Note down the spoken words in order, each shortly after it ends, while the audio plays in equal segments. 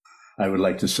I would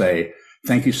like to say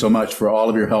thank you so much for all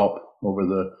of your help over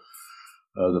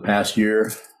the past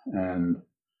year, and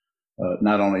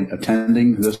not only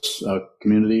attending this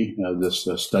community, this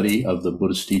study of the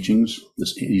Buddhist teachings,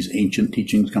 these ancient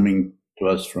teachings coming to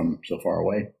us from so far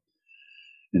away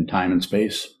in time and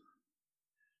space,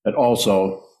 but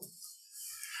also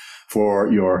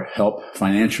for your help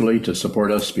financially to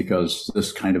support us, because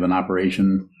this kind of an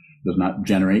operation does not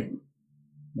generate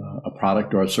a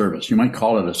product or a service. You might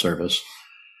call it a service.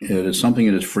 It is something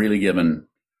that is freely given.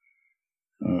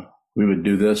 We would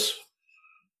do this,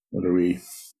 whether we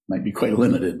might be quite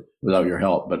limited without your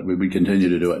help, but we would continue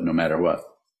to do it no matter what.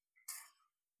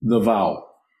 The vow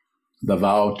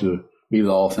to be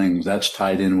with all things, that's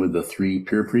tied in with the 3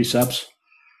 pure precepts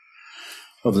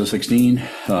of the 16.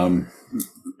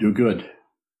 Do good,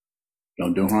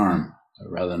 don't do harm.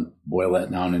 Rather than boil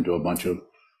that down into a bunch of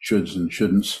shoulds and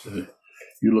shouldn'ts,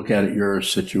 you look at it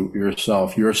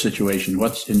yourself, your situation,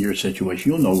 what's in your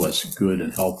situation. You'll know what's good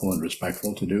and helpful and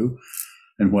respectful to do,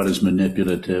 and what is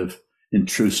manipulative,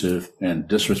 intrusive, and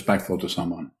disrespectful to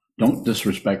someone. Don't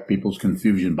disrespect people's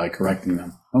confusion by correcting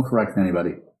them. Don't correct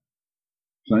anybody.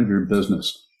 It's none of your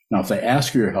business. Now, if they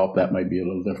ask for your help, that might be a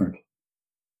little different.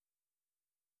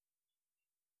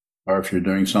 Or if you're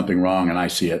doing something wrong and I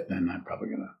see it, then I'm probably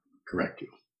going to correct you.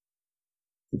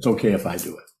 It's okay if I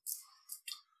do it.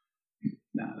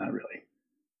 No, not really.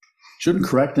 Shouldn't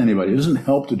correct anybody. It doesn't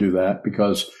help to do that,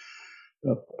 because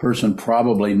a person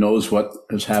probably knows what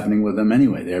is happening with them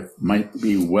anyway. They might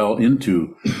be well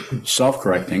into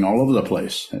self-correcting all over the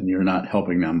place, and you're not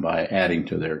helping them by adding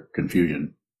to their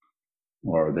confusion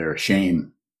or their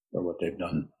shame for what they've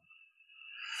done,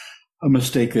 a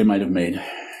mistake they might have made.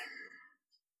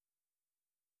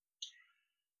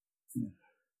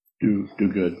 Do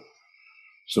good.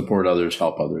 Support others,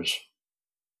 help others.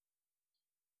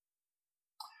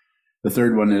 The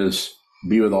third one is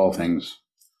be with all things.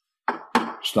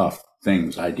 Stuff,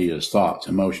 things, ideas, thoughts,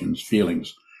 emotions,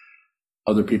 feelings.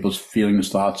 Other people's feelings,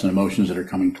 thoughts, and emotions that are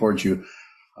coming towards you.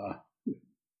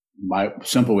 My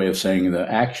simple way of saying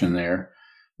the action there,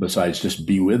 besides just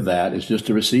be with that, is just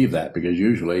to receive that, because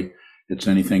usually it's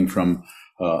anything from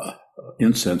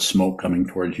incense smoke coming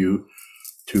towards you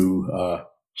to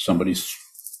somebody's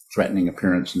threatening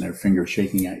appearance and their finger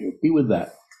shaking at you. Be with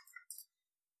that.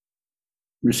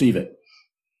 Receive it.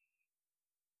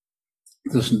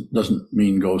 This doesn't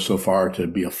mean go so far to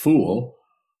be a fool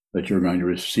that you're going to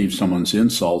receive someone's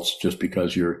insults just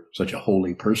because you're such a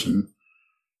holy person.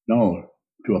 No,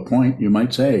 to a point you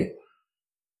might say,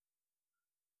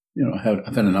 I've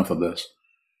had enough of this,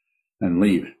 and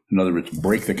leave. In other words,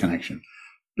 break the connection.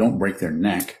 Don't break their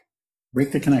neck.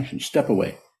 Break the connection. Step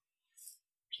away.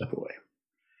 Step away.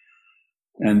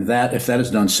 And that, if that is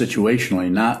done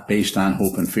situationally, not based on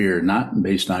hope and fear, not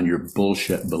based on your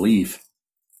bullshit belief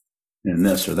in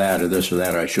this or that,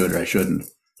 or I should or I shouldn't.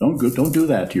 Don't do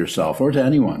that to yourself or to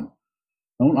anyone.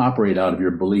 Don't operate out of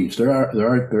your beliefs. There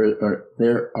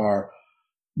are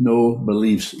no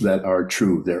beliefs that are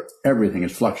true. Everything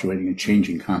is fluctuating and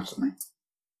changing constantly.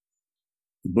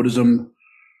 Buddhism,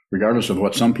 regardless of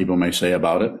what some people may say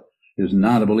about it, is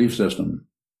not a belief system.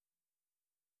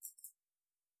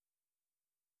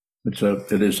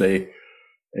 It is a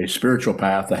spiritual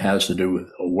path that has to do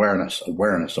with awareness,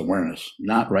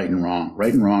 not right and wrong.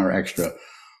 Right and wrong are extra.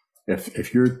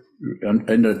 If you're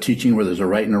in a teaching where there's a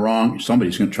right and a wrong,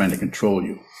 somebody's trying to control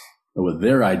you with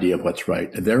their idea of what's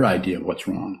right, their idea of what's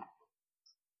wrong.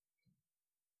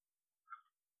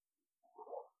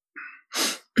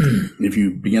 If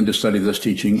you begin to study this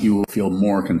teaching, you will feel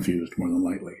more confused, more than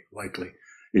likely,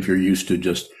 if you're used to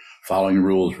just following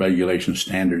rules, regulations,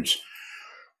 standards.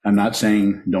 I'm not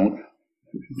saying don't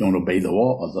obey the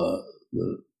law,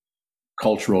 the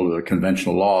cultural or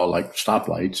conventional law, like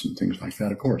stoplights and things like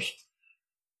that, of course.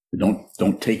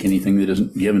 Don't take anything that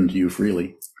isn't given to you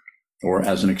freely or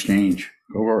as an exchange,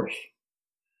 of course.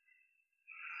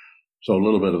 So a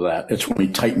little bit of that. It's when we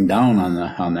tighten down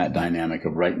on that dynamic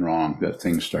of right and wrong that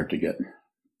things start to get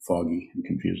foggy and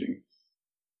confusing.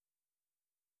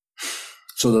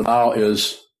 So the vow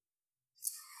is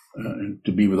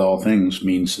to be with all things,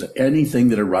 means that anything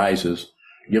that arises,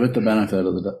 give it the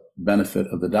benefit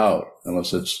of the doubt,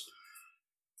 unless it's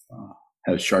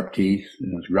has sharp teeth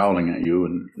and is growling at you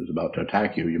and is about to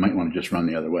attack you. You might want to just run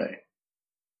the other way,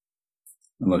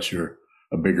 unless you're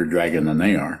a bigger dragon than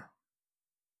they are.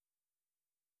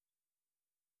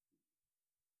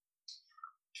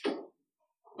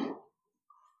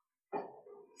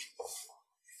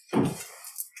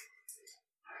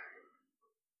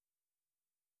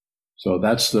 So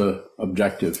that's the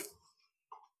objective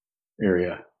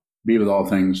area. Be with all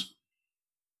things.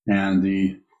 And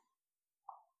the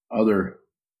other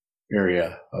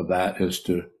area of that is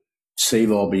to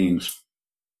save all beings.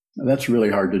 Now, that's really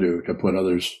hard to do, to put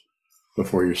others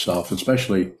before yourself,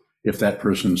 especially if that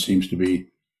person seems to be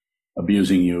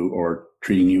abusing you or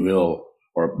treating you ill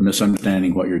or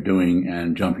misunderstanding what you're doing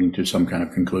and jumping to some kind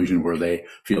of conclusion where they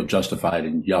feel justified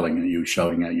in yelling at you,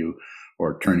 shouting at you,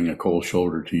 or turning a cold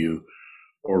shoulder to you,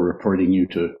 or reporting you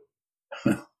to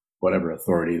whatever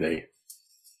authority they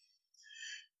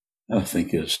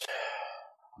think is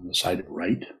on the side of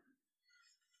right.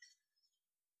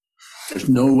 There's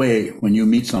no way when you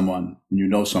meet someone, when you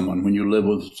know someone, when you live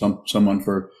with someone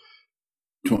for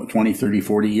 20, 30,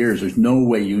 40 years, there's no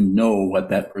way you know what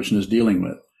that person is dealing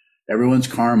with. Everyone's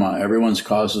karma, everyone's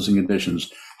causes and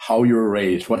conditions, how you were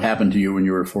raised, what happened to you when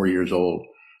you were 4 years old,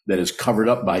 that is covered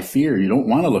up by fear. You don't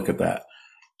want to look at that.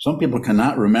 Some people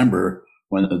cannot remember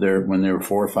when they were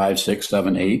 4, 5, 6,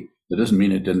 7, 8. That doesn't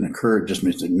mean it didn't occur. It just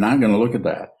means they're not going to look at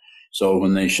that. So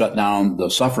when they shut down the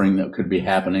suffering that could be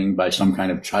happening by some kind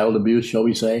of child abuse, shall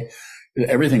we say,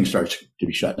 everything starts to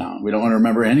be shut down. We don't want to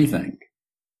remember anything.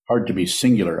 Hard to be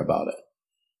singular about it.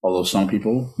 Although some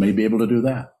people may be able to do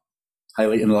that.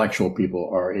 Highly intellectual people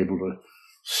are able to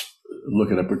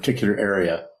look at a particular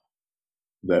area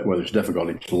that where there's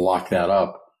difficulty to lock that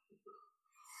up.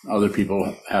 Other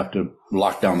people have to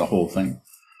lock down the whole thing.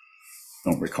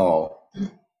 Don't recall.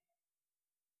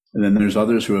 And then there's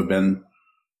others who have been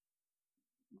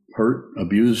hurt,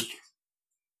 abused,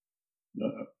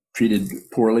 treated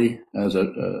poorly as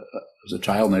a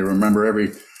child, and they remember every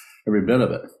bit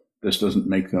of it. This doesn't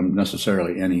make them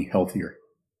necessarily any healthier.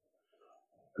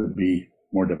 Could be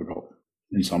more difficult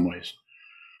in some ways.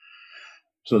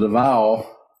 So the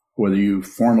vow, whether you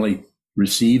formally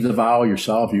receive the vow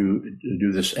yourself, you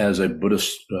do this as a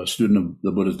Buddhist student of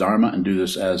the Buddha's Dharma, and do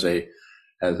this as a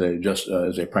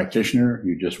practitioner,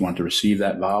 you just want to receive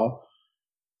that vow,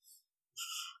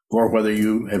 or whether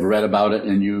you have read about it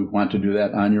and you want to do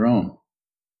that on your own.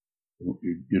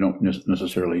 You don't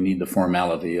necessarily need the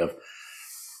formality of,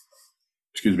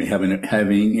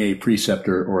 having a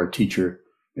preceptor or a teacher.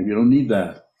 Maybe you don't need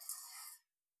that.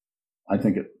 I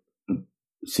think it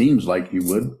seems like you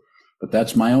would, but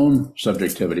that's my own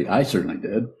subjectivity. I certainly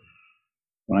did.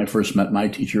 When I first met my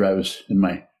teacher, I was in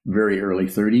my very early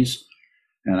 30s,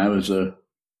 and I was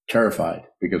terrified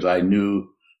because I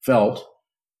felt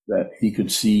that he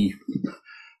could see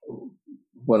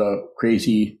what a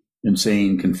crazy,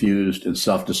 insane, confused, and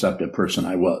self-deceptive person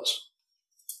I was.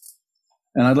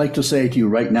 And I'd like to say to you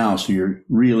right now, so you're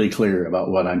really clear about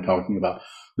what I'm talking about,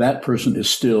 that person is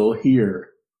still here.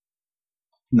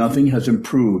 Nothing has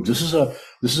improved. This is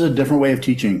a different way of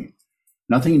teaching.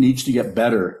 Nothing needs to get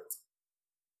better.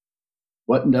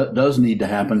 What does need to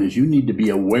happen is you need to be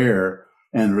aware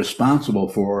and responsible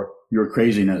for your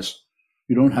craziness.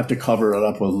 You don't have to cover it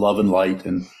up with love and light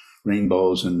and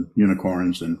rainbows and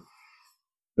unicorns and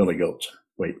billy goats.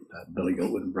 Wait, that billy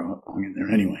goat wouldn't belong in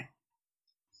there anyway.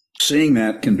 Seeing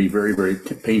that can be very, very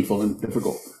painful and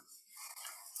difficult.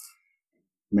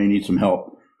 You may need some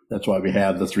help. That's why we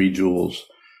have the 3 jewels.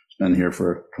 It's been here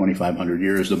for 2,500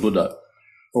 years. The Buddha,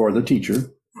 or the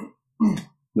teacher,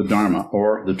 the Dharma,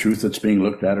 or the truth that's being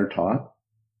looked at or taught,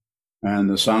 and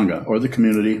the Sangha, or the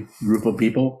community group of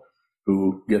people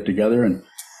who get together. And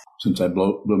since I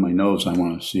blew my nose, I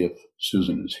want to see if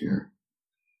Susan is here,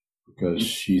 because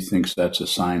she thinks that's a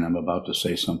sign I'm about to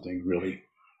say something really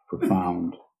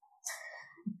profound.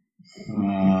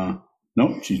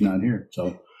 Nope, she's not here,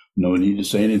 so no need to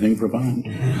say anything profound.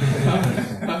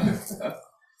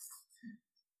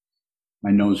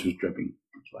 My nose was dripping,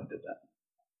 that's why I did that.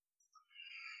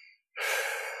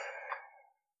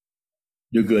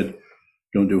 Do good,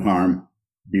 don't do harm,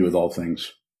 be with all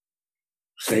things,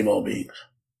 save all beings.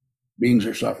 Beings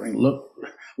are suffering. Look,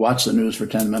 watch the news for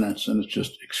 10 minutes and it's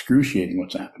just excruciating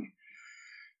what's happening.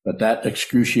 But that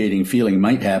excruciating feeling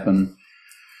might happen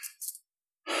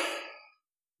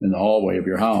in the hallway of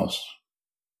your house,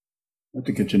 at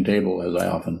the kitchen table, as I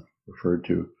often refer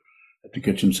to, at the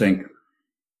kitchen sink.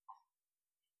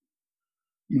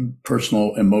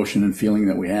 Personal emotion and feeling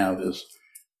that we have is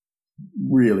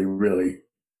really, really,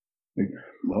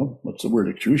 well, what's the word?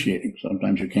 Excruciating.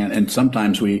 Sometimes you can't, and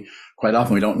sometimes quite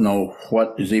often we don't know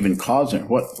what is even causing it.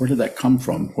 Where did that come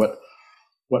from? What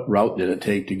route did it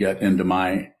take to get into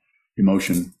my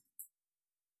emotion?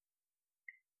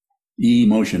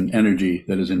 Emotion, energy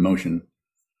that is in motion,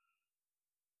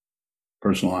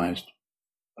 personalized.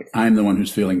 Like, I'm the one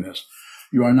who's feeling this.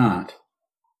 You are not.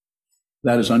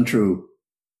 That is untrue.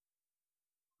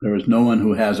 There is no one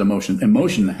who has emotion.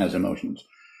 Emotion has emotions,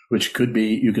 which could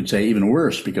be, you could say, even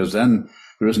worse, because then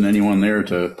there isn't anyone there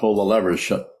to pull the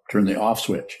levers, turn the off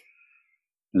switch.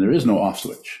 And there is no off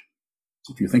switch.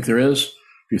 If you think there is,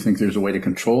 if you think there's a way to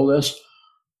control this,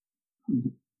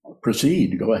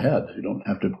 proceed, go ahead. You don't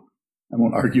have to, I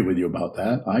won't argue with you about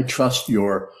that. I trust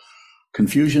your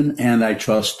confusion and I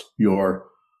trust your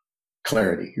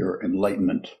clarity, your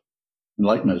enlightenment.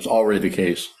 Enlightenment is already the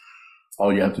case.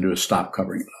 All you have to do is stop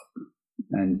covering it up.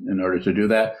 And in order to do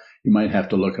that, you might have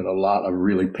to look at a lot of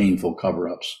really painful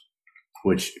cover-ups,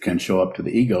 which can show up to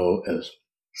the ego as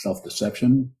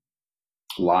self-deception,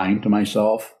 lying to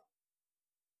myself,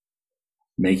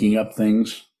 making up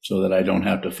things so that I don't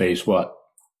have to face what?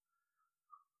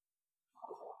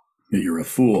 That you're a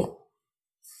fool,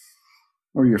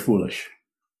 or you're foolish,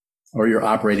 or you're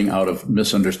operating out of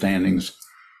misunderstandings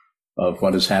of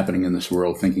what is happening in this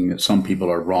world, thinking that some people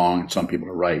are wrong and some people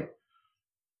are right.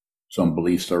 Some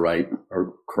beliefs are right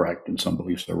or correct and some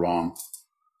beliefs are wrong.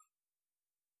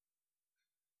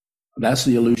 That's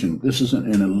the illusion. This isn't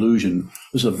an illusion.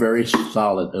 This is a very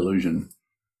solid illusion.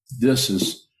 This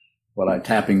is what I'm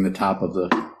tapping the top of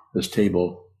this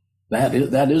table. That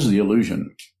is the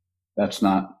illusion. That's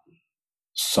not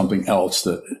something else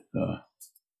that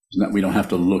we don't have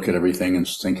to look at everything and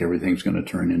think everything's going to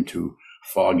turn into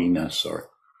fogginess, or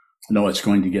no, it's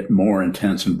going to get more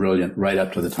intense and brilliant right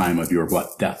up to the time of your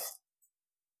what? Death.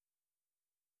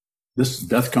 This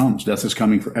death comes. Death is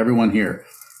coming for everyone here,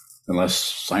 unless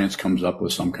science comes up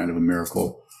with some kind of a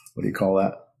miracle. What do you call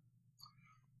that?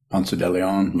 Ponce de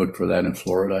Leon looked for that in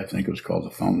Florida. I think it was called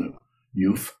the Fountain of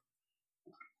Youth.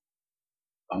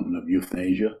 Fountain of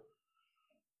Euthanasia.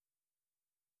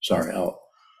 Sorry, I'm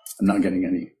not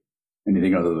getting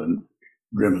anything other than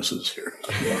grimaces here.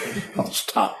 I'll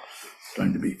stop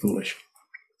trying to be foolish.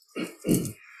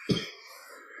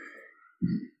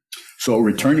 So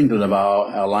returning to the vow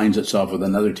aligns itself with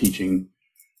another teaching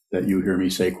that you hear me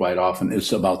say quite often.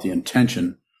 It's about the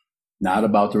intention, not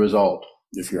about the result.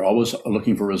 If you're always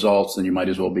looking for results, then you might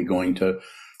as well be going to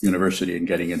university and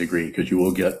getting a degree, because you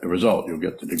will get a result. You'll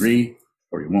get the degree,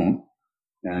 or you won't,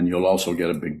 and you'll also get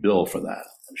a big bill for that.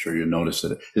 I'm sure you notice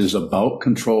that it is about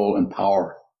control and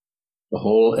power. The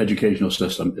whole educational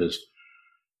system is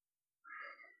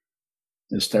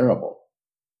terrible.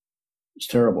 It's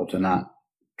terrible to not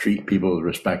treat people with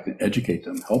respect and educate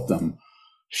them, help them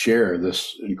share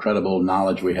this incredible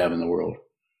knowledge we have in the world,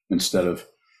 instead of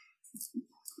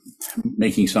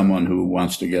making someone who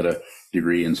wants to get a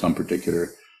degree in some particular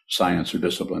science or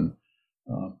discipline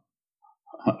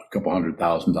a couple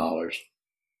 $100,000. What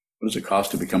does it cost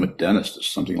to become a dentist?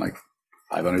 It's something like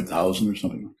 $500,000 or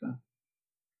something like that.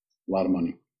 A lot of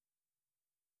money.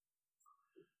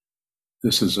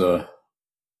 This is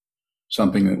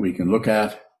something that we can look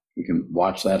at. We can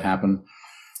watch that happen.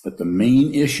 But the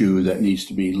main issue that needs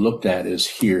to be looked at is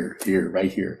here,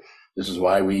 right here. This is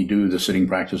why we do the sitting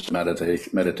practice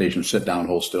meditation, sit down,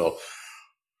 hold still.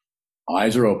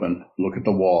 Eyes are open, look at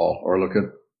the wall or look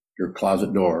at your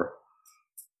closet door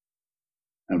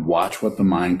and watch what the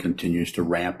mind continues to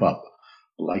ramp up.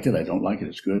 I like it, I don't like it,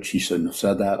 it's good. She shouldn't have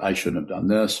said that. I shouldn't have done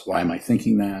this. Why am I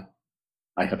thinking that?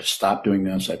 I have to stop doing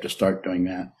this. I have to start doing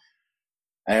that.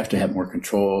 I have to have more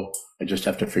control. I just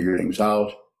have to figure things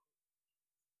out.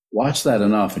 Watch that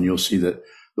enough and you'll see that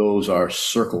those are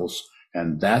circles.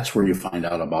 And that's where you find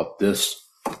out about this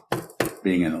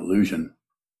being an illusion.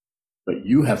 But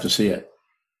you have to see it.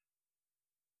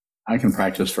 I can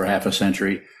practice for half a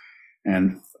century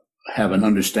and have an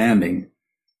understanding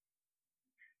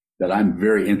that I'm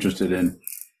very interested in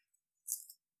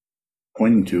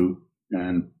pointing to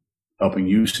and helping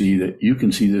you see that you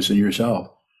can see this in yourself.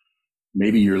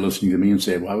 Maybe you're listening to me and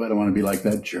say, why would I want to be like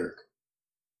that jerk?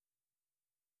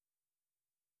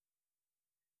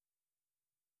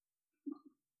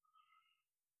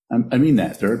 I mean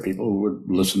that. There are people who would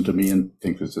listen to me and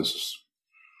think that this is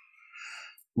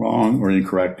wrong or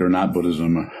incorrect or not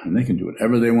Buddhism, and they can do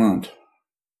whatever they want.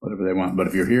 But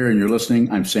if you're here and you're listening,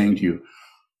 I'm saying to you,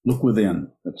 look within.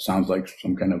 That sounds like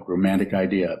some kind of romantic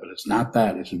idea, but it's not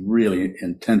that. It's really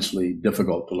intensely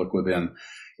difficult to look within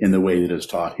in the way that is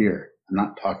taught here. I'm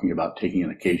not talking about taking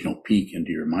an occasional peek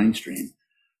into your mind stream.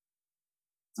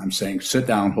 I'm saying sit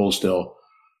down, hold still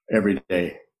every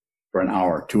day for an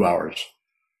hour, 2 hours,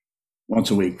 once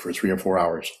a week for 3 or 4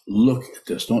 hours. Look at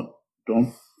this. Don't,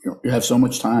 you have so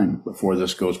much time before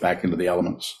this goes back into the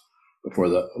elements, before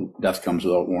the death comes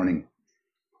without warning.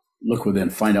 Look within,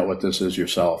 find out what this is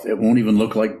yourself. It won't even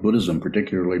look like Buddhism,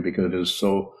 particularly because it is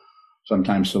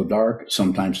sometimes so dark,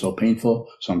 sometimes so painful,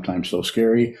 sometimes so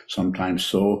scary, sometimes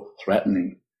so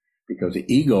threatening. Because the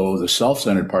ego, the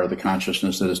self-centered part of the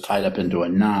consciousness that is tied up into a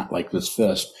knot like this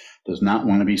fist, does not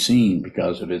want to be seen,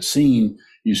 because if it's seen,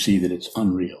 you see that it's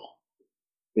unreal.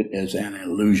 It is an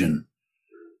illusion.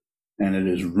 and it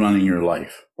is running your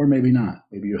life. Or maybe not.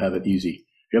 Maybe you have it easy.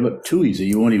 If you have it too easy,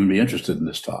 you won't even be interested in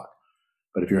this talk.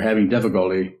 But if you're having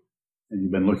difficulty and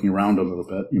you've been looking around a little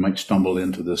bit, you might stumble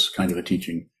into this kind of a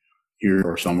teaching here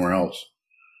or somewhere else.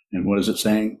 And what is it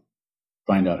saying?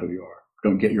 Find out who you are.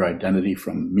 Don't get your identity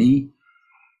from me,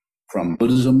 from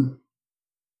Buddhism,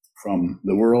 from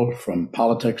the world, from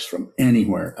politics, from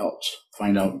anywhere else.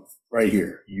 Find out right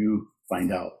here. You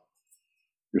find out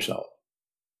yourself.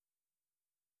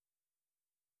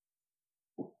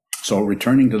 So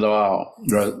returning to the vow,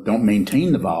 don't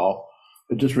maintain the vow,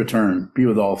 but just return. Be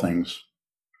with all things.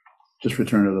 Just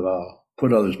return to the vow.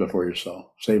 Put others before yourself.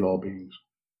 Save all beings.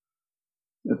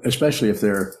 Especially if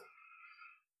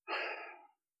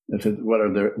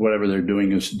whatever they're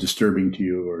doing is disturbing to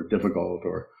you or difficult,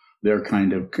 or their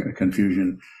kind of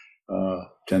confusion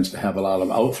tends to have a lot of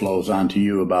outflows onto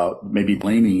you about maybe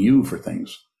blaming you for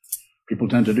things. People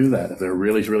tend to do that. If they're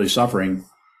really, really suffering,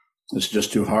 it's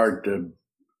just too hard to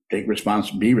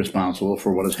be responsible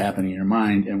for what is happening in your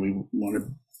mind, and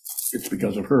it's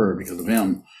because of her, because of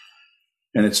him.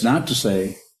 And it's not to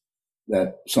say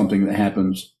that something that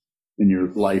happens in your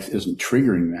life isn't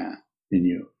triggering that in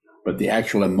you, but the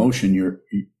actual emotion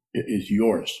is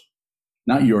yours.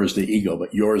 Not yours, the ego,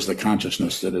 but yours, the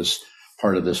consciousness that is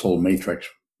part of this whole matrix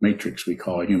we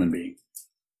call a human being.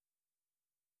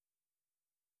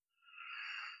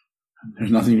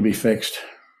 There's nothing to be fixed.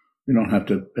 You don't have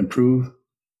to improve.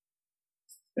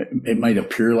 It might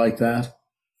appear like that.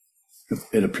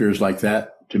 It appears like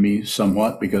that to me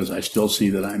somewhat because I still see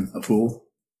that I'm a fool,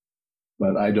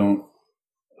 but I don't,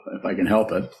 if I can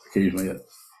help it, occasionally it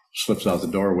slips out the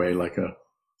doorway like a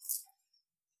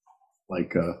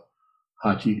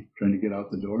Hachi trying to get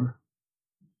out the door,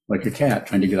 like a cat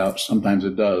trying to get out. Sometimes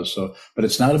it does. So, but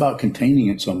it's not about containing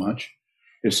it so much.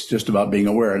 It's just about being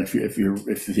aware. And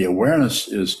if the awareness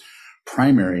is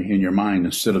primary in your mind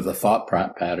instead of the thought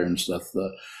patterns,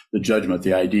 the judgment,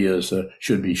 the ideas,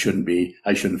 should be, shouldn't be,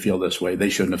 I shouldn't feel this way, they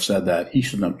shouldn't have said that, he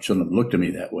shouldn't have looked at me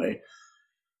that way.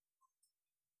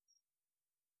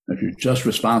 If you're just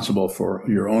responsible for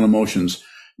your own emotions,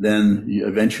 then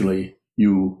eventually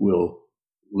you will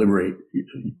liberate.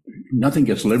 Nothing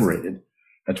gets liberated.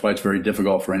 That's why it's very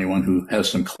difficult for anyone who has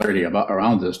some clarity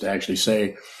around this to actually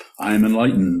say, I'm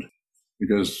enlightened,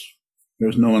 because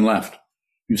there's no one left.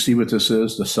 You see what this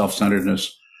is, the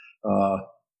self-centeredness.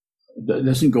 That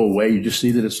doesn't go away. You just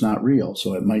see that it's not real.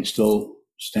 So it might still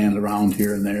stand around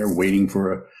here and there waiting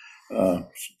for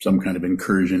some kind of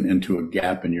incursion into a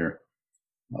gap in your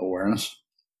awareness.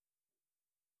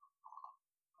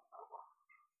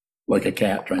 Like a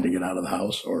cat trying to get out of the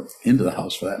house, or into the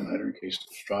house for that matter, in case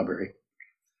it's strawberry.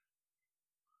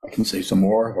 I can say some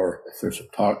more, or if there's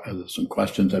some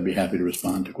questions, I'd be happy to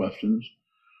respond to questions.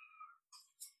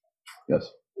 Yes?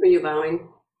 Are you bowing?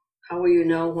 How will you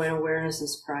know when awareness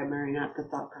is primary, not the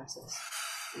thought process?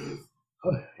 You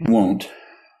won't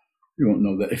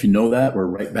know that. If you know that, we're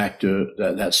right back to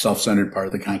that self-centered part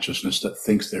of the consciousness that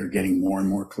thinks they're getting more and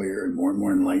more clear and more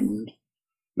enlightened.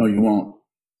 No, you won't.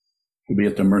 You'll be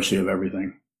at the mercy of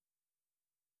everything.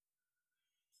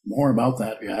 More about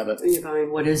that if you have it. Are you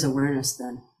bowing? What is awareness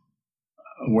then?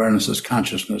 Awareness is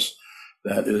consciousness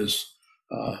that is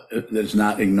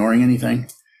not ignoring anything,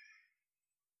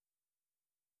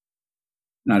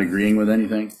 not agreeing with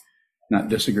anything, not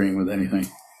disagreeing with anything.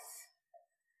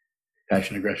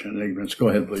 Passion, aggression, and ignorance. Go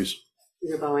ahead, please.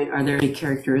 You're bowing. Are there any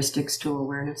characteristics to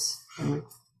awareness?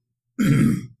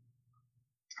 You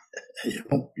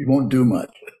won't do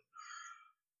much.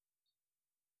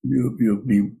 You'll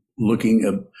be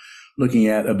looking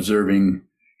at, observing,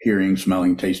 hearing,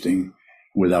 smelling, tasting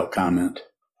without comment.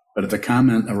 But if the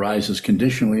comment arises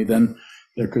conditionally, then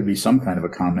there could be some kind of a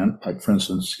comment, like, for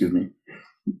instance,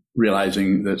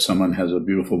 realizing that someone has a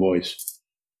beautiful voice,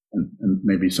 and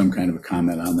maybe some kind of a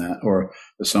comment on that, or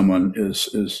that someone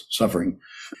is suffering.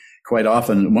 Quite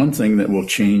often, one thing that will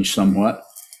change somewhat,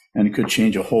 and it could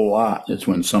change a whole lot, is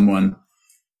when someone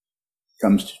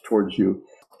comes towards you.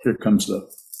 Here comes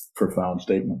the profound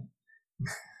statement.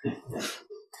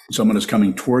 Someone is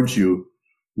coming towards you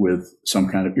with some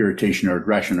kind of irritation or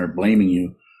aggression or blaming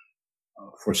you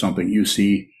for something you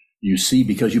see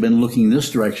because you've been looking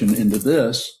this direction into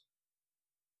this.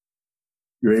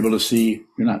 You're able to see,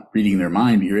 you're not reading their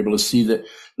mind, but you're able to see that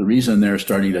the reason they're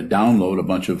starting to download a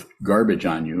bunch of garbage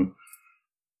on you,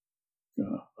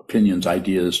 opinions,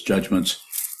 ideas, judgments,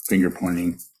 finger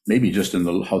pointing, maybe just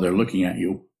in how they're looking at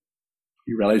you,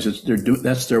 you realize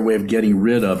that's their way of getting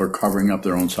rid of or covering up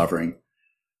their own suffering.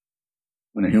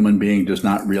 When a human being does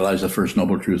not realize the first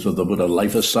noble truth of the Buddha,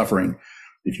 life is suffering.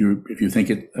 If you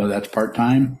think that's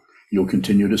part-time, you'll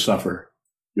continue to suffer.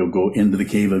 You'll go into the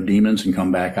cave of demons and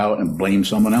come back out and blame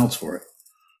someone else for it.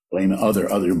 Blame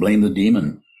blame the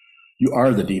demon. You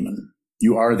are the demon.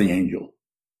 You are the angel.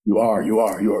 You are.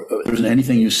 There isn't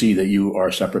anything you see that you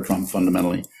are separate from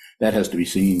fundamentally. That has to be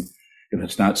seen. If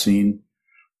it's not seen,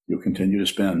 you'll continue to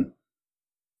spin.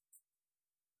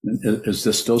 Is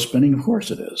this still spinning? Of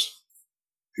course it is.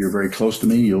 If you're very close to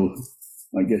me, you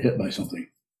might get hit by something.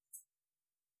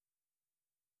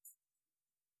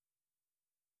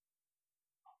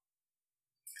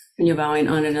 And you're vowing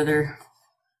on another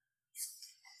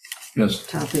Yes.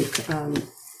 topic,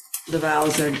 the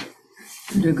vows are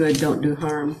do good, don't do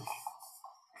harm.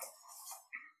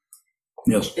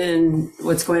 Yes. And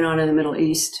what's going on in the Middle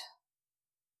East?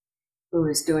 Who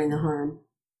is doing the harm?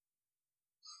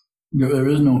 There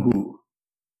is no who.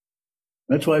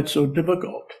 That's why it's so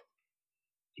difficult.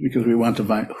 It's because we want to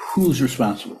find who's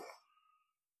responsible.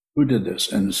 Who did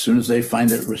this? And as soon as they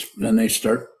find it, then they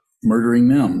start murdering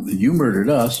them. You murdered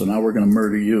us, so now we're going to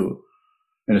murder you.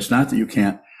 And it's not that you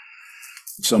can't,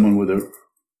 someone with an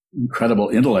incredible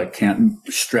intellect can't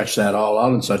stretch that all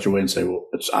out in such a way and say, well,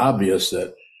 it's obvious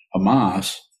that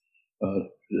Hamas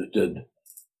did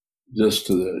this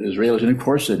to the Israelis. And of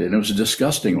course they did. It was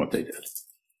disgusting what they did.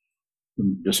 I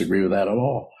don't disagree with that at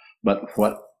all. But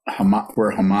where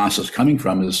Hamas is coming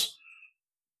from is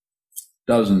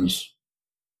dozens,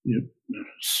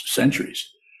 centuries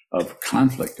of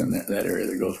conflict in that area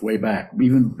that goes way back,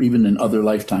 even in other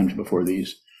lifetimes before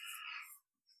these.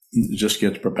 It just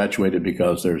gets perpetuated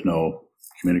because there's no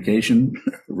communication,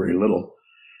 very little.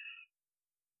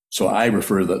 So I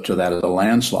refer to that as a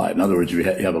landslide. In other words, you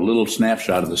have a little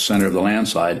snapshot of the center of the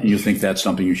landslide, and you think that's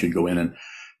something you should go in and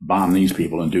bomb these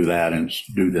people and do that and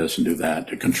do this and do that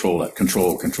to control it.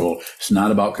 Control. It's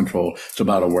not about control. It's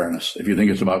about awareness. If you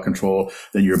think it's about control,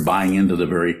 then you're buying into the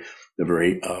very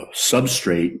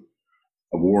substrate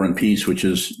of war and peace, which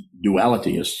is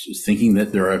duality, is thinking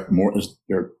that there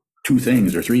are two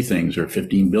things or three things or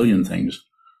 15 billion things.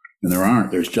 And there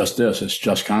aren't. There's just this. It's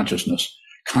just consciousness.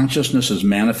 Consciousness is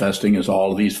manifesting as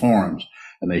all of these forms,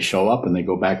 and they show up and they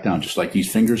go back down. Just like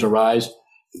these fingers arise,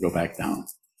 they go back down.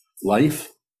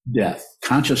 Life, death.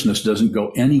 Consciousness doesn't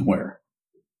go anywhere.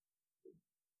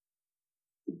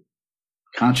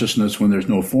 Consciousness, when there's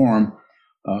no form,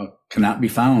 cannot be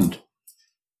found.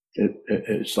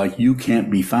 It's like you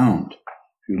can't be found.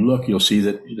 If you look, you'll see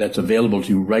that that's available to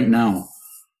you right now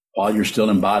while you're still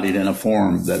embodied in a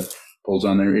form that pulls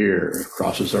on their ear,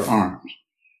 crosses their arms,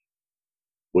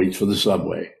 waits for the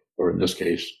subway, or in this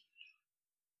case,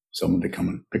 someone to come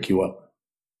and pick you up.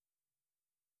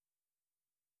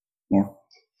 More?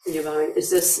 Is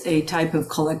this a type of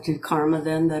collective karma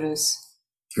then that is?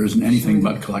 There isn't anything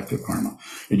but collective karma.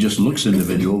 It just looks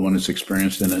individual when it's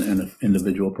experienced in an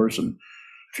individual person.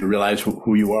 If you realize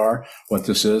who you are, what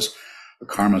this is, the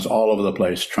karma is all over the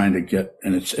place trying to get,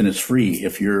 and it's free.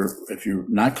 If you're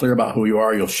not clear about who you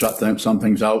are, you'll shut some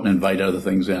things out and invite other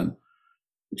things in.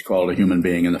 It's called a human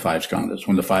being in the five skandhas.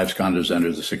 When the five skandhas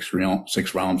enter the six realms,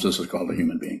 this is called a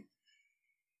human being.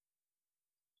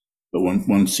 But when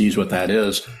one sees what that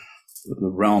is, the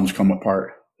realms come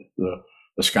apart. The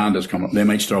skandhas come up. They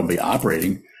might still be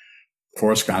operating.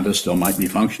 Four skandhas still might be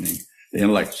functioning. The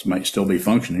intellect might still be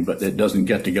functioning, but it doesn't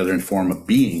get together and form a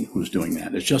being who's doing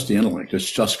that. It's just the intellect.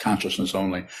 It's just consciousness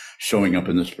only showing up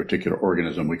in this particular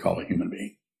organism we call a human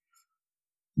being.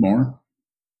 More?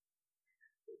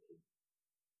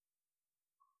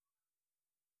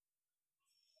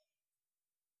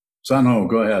 Sanho,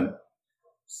 go ahead.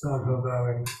 Sanho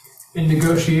bowing. In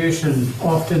negotiation,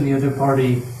 often the other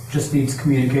party just needs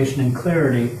communication and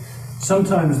clarity.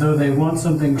 Sometimes, though, they want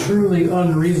something truly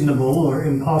unreasonable or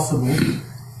impossible,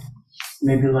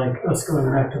 maybe like us going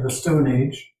back to the Stone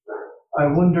Age. I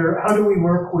wonder, how do we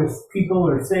work with people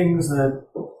or things that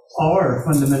are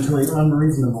fundamentally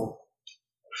unreasonable?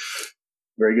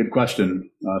 Very good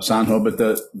question, Sanho.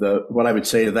 But what I would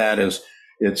say to that is,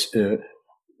 it's the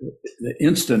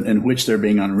instant in which they're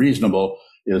being unreasonable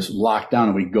is locked down,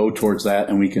 and we go towards that,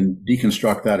 and we can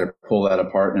deconstruct that or pull that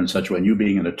apart in such a way. And you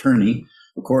being an attorney,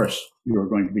 of course, you are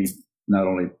going to be not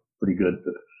only pretty good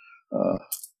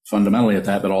fundamentally at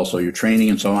that, but also your training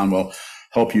and so on will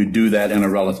help you do that in a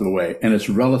relative way. And it's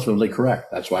relatively correct.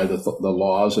 That's why the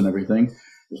laws and everything,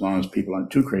 as long as people aren't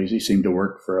too crazy, seem to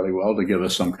work fairly well to give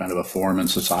us some kind of a form in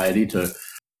society to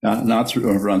not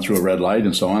run through a red light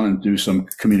and so on, and do some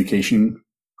communication,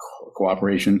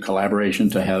 cooperation, collaboration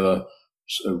to have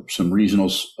some reasonable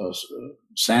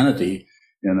sanity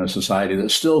in a society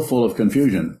that's still full of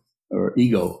confusion or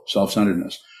ego,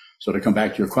 self-centeredness. So to come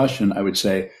back to your question, I would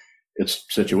say it's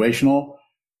situational,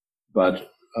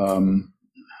 but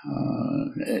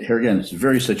here again, it's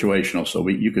very situational. So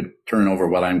you could turn over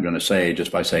what I'm going to say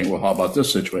just by saying, well, how about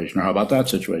this situation or how about that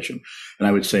situation? And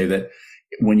I would say that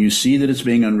when you see that it's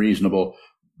being unreasonable,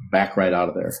 back right out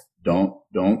of there. Don't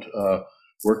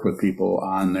work with people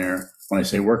on there. When I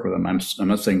say work with them, I'm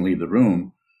not saying leave the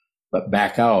room, but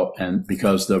back out. And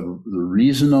because the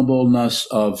reasonableness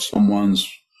of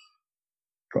someone's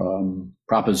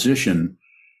proposition,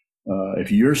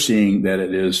 if you're seeing that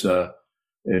it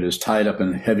is tied up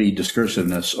in heavy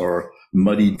discursiveness or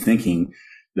muddied thinking,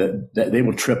 that they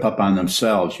will trip up on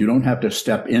themselves. You don't have to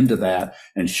step into that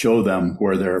and show them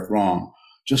where they're wrong.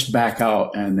 Just back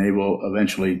out, and they will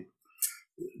eventually,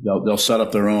 they'll set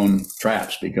up their own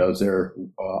traps because they're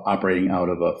operating out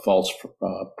of a false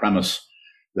premise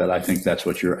that I think that's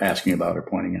what you're asking about or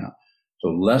pointing out. So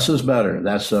less is better.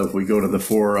 That's if we go to the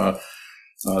four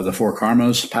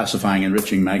karmas: pacifying,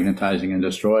 enriching, magnetizing, and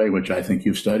destroy, which I think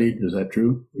you've studied. Is that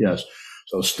true? Yes.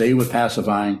 So stay with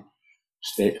pacifying,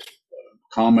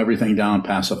 calm everything down,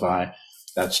 pacify.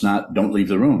 Don't leave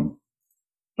the room.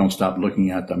 Don't stop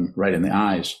looking at them right in the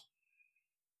eyes.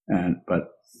 But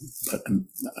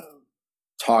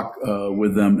talk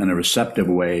with them in a receptive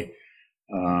way.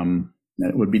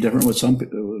 That would be different with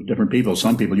different people.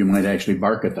 Some people, you might actually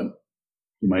bark at them.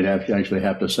 You might actually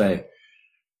have to say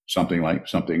something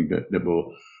that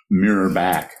will mirror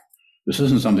back. This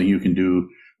isn't something you can do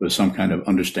with some kind of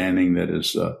understanding that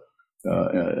is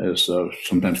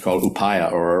sometimes called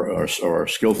upaya or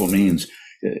skillful means.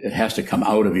 It has to come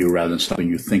out of you rather than something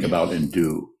you think about and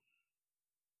do.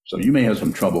 So you may have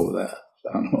some trouble with that.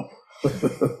 I don't know.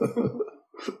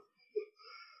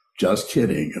 Just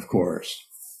kidding, of course.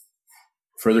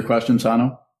 Further questions,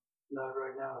 Hanno? Not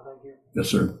right now, thank you. Yes,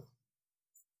 sir.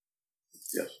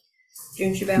 Yes.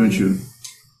 Junshu,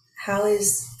 how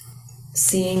is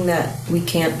seeing that we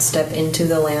can't step into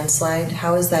the landslide,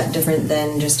 how is that different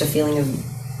than just a feeling of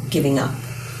giving up?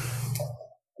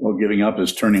 Well, giving up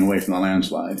is turning away from the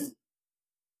landslide.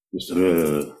 Just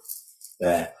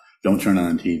don't turn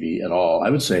on the TV at all.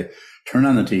 I would say turn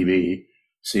on the TV,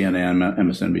 CNN,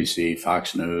 MSNBC,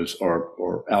 Fox News,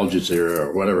 or Al Jazeera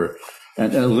or whatever,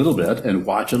 and a little bit, and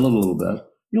watch it a little bit.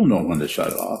 You'll know when to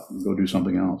shut it off and go do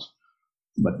something else.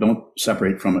 But don't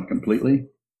separate from it completely.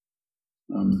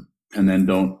 And then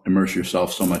don't immerse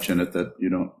yourself so much in it that you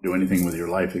don't do anything with your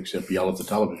life except yell at the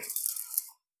television.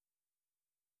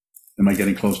 Am I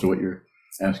getting close to what you're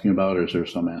asking about, or is there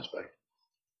some aspect?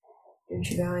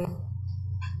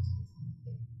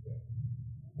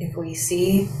 If we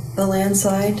see the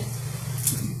landslide,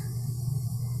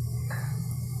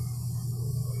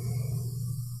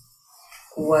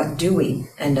 what do we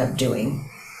end up doing?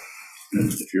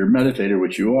 If you're a meditator,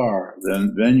 which you are,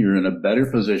 then you're in a better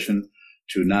position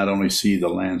to not only see the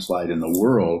landslide in the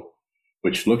world,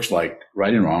 which looks like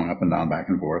right and wrong, up and down, back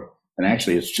and forth, and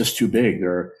actually it's just too big.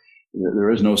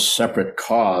 There is no separate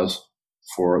cause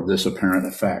for this apparent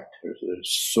effect.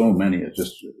 There's so many. It's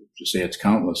just to say it's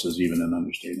countless is even an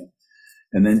understatement.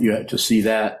 And then you have to see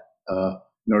that.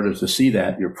 In order to see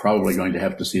that, you're probably going to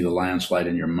have to see the landslide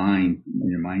in your mind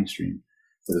stream.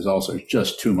 But there's also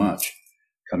just too much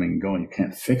coming and going. You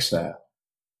can't fix that.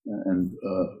 And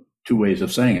two ways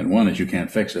of saying it. One is you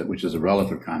can't fix it, which is a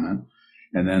relative comment.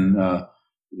 And then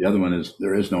the other one is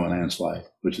there is no landslide,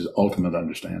 which is ultimate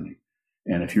understanding.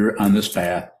 And if you're on this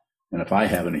path, and if I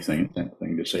have anything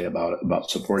to say about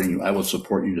supporting you, I will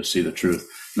support you to see the truth,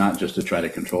 not just to try to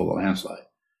control the landslide.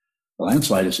 The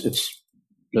landslide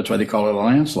that's why they call it a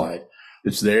landslide.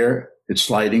 It's there, it's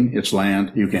sliding, it's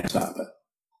land, you can't stop it.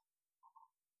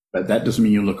 But that doesn't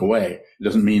mean you look away. It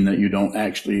doesn't mean that you don't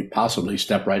actually possibly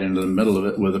step right into the middle of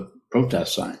it with a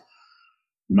protest sign.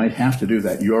 You might have to do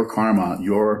that. Your karma,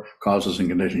 your causes and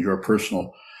conditions, your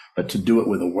personal, but to do it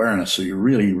with awareness so you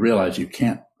really realize you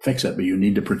can't fix it, but you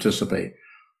need to participate.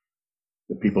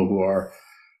 The people who are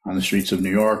on the streets of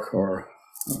New York or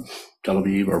Tel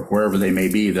Aviv or wherever they may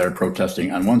be that are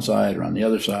protesting on one side or on the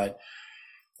other side,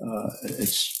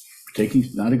 it's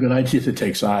not a good idea to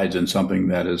take sides in something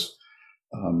that is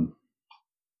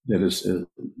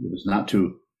not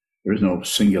too, there is no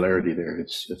singularity there.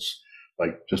 It's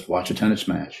like just watch a tennis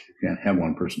match. You can't have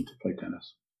one person to play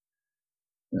tennis.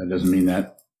 That doesn't mean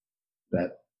that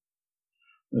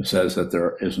says that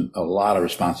there isn't a lot of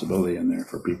responsibility in there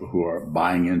for people who are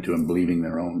buying into and believing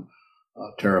their own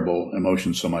terrible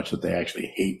emotions so much that they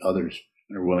actually hate others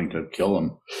and are willing to kill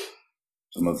them.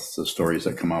 Some of the stories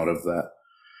that come out of that,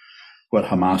 what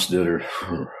Hamas did are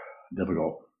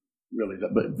difficult, really.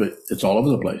 But it's all over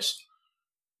the place.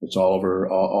 It's all over.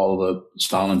 All the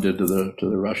Stalin did to the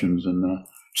Russians and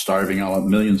starving out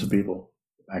millions of people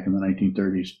back in the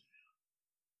 1930s.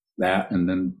 that, and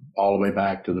then all the way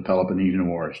back to the Peloponnesian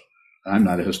Wars. I'm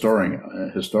not a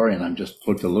historian. I've just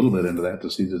looked a little bit into that to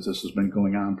see that this has been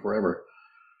going on forever.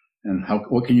 And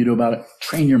what can you do about it?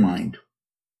 Train your mind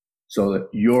so that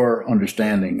your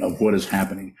understanding of what is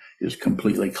happening is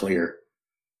completely clear.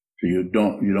 So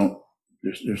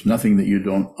there's nothing that you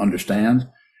don't understand,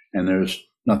 and there's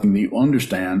nothing that you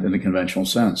understand in the conventional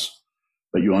sense,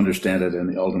 but you understand it in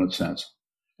the ultimate sense.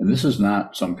 And this is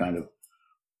not some kind of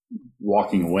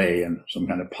walking away and some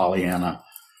kind of Pollyanna,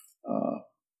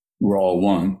 we're all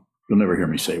one. You'll never hear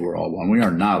me say we're all one. We are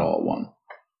not all one.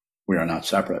 We are not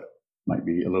separate. Might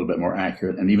be a little bit more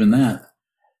accurate. And even that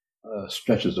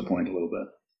stretches the point a little bit.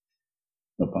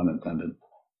 No pun intended.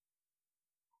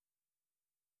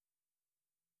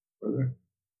 Further?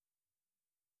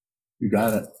 You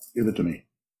got it. Give it to me.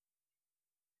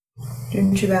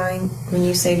 Aren't you bowing when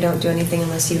you say don't do anything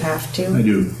unless you have to? I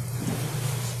do.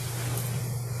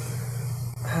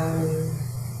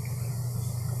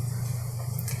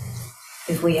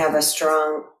 If we have a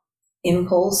strong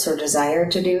impulse or desire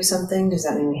to do something, does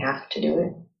that mean we have to do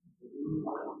it?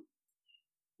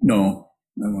 No,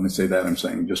 I don't want to say that. I'm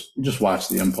saying just watch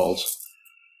the impulse.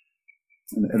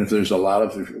 And if there's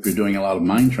if you're doing a lot of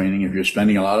mind training, if you're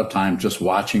spending a lot of time just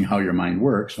watching how your mind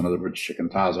works, in other words,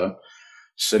 shikantaza,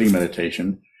 sitting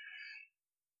meditation,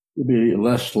 you'll be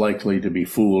less likely to be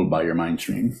fooled by your mind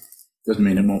stream. Doesn't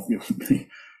mean it won't be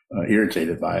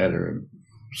irritated by it or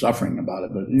suffering about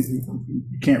it, but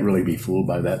you can't really be fooled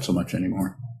by that so much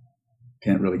anymore.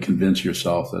 Can't really convince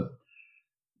yourself that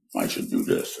I should do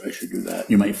this, I should do that.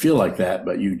 You might feel like that,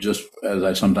 but you just, as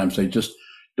I sometimes say, just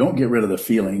don't get rid of the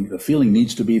feeling. The feeling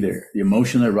needs to be there. The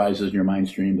emotion that arises in your mind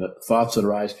stream, the thoughts that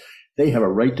arise, they have a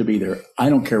right to be there. I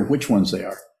don't care which ones they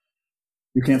are.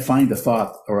 You can't find a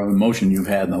thought or an emotion you've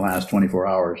had in the last 24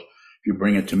 hours. If you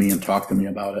bring it to me and talk to me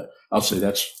about it, I'll say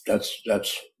that's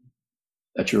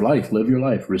your life. Live your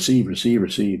life. Receive, receive,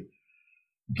 receive.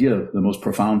 Give. The most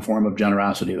profound form of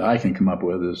generosity that I can come up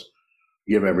with is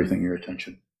give everything your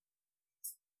attention.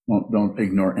 Don't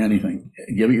ignore anything.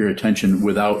 Give it your attention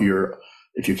without your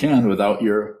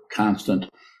constant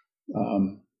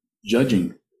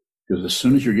judging. Because as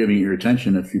soon as you're giving it your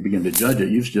attention, if you begin to judge it,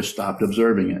 you've just stopped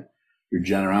observing it. Your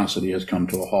generosity has come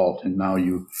to a halt, and now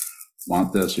you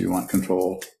want this or you want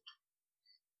control.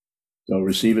 So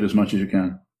receive it as much as you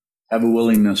can. Have a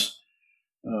willingness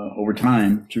over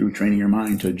time through training your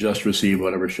mind to just receive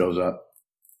whatever shows up.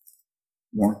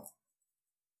 More?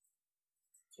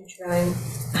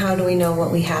 How do we know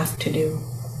what we have to do?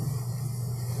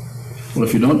 Well,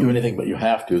 if you don't do anything but you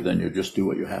have to, then you just do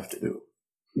what you have to do.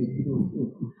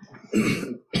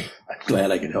 I'm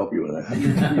glad I could help you with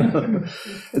that.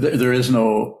 There is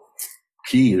no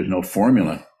key. There's no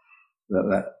formula.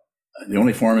 The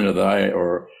only formula that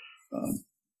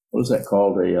what is that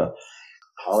called? A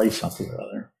poly something or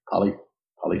other.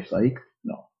 Polypsych?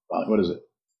 No. What is it?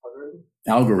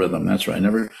 Algorithm. That's right.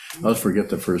 I always forget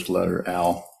the first letter,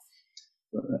 Al.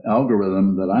 The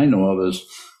algorithm that I know of is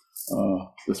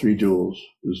the three jewels.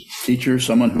 Is teacher,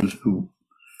 someone who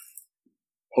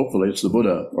hopefully it's the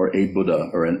Buddha or a Buddha,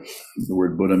 the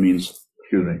word Buddha means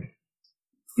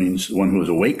one who is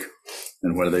awake.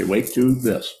 And what do they wake to?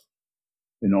 This.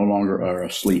 They no longer are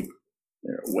asleep.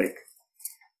 They're awake.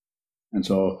 And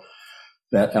so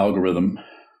that algorithm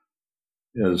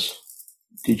is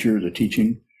teacher, the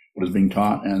teaching, what is being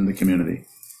taught, and the community.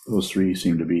 Those three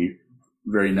seem to be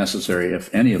very necessary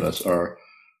if any of us are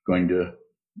going to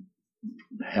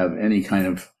have any kind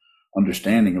of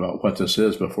understanding about what this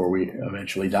is before we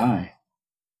eventually die.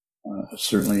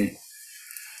 Certainly,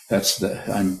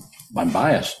 I'm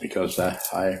biased because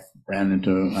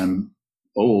I'm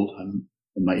old. I'm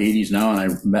in my 80s now, and I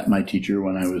met my teacher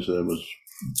when I was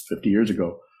 50 years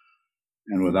ago.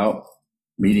 And without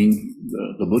meeting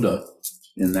the Buddha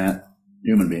in that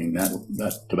human being, that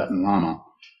Tibetan Lama,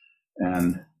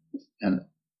 and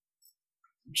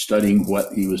studying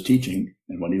what he was teaching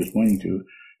and what he was pointing to,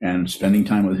 and spending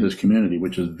time with his community,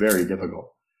 which is very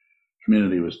difficult.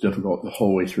 Community was difficult the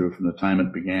whole way through, from the time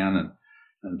it began and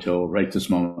until right this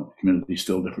moment. Community is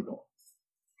still difficult,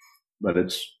 but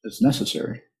it's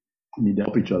necessary. We need to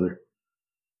help each other,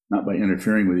 not by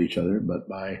interfering with each other, but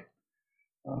by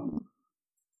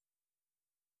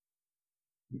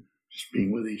just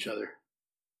being with each other,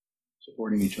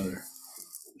 supporting each other.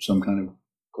 Some kind of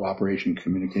cooperation,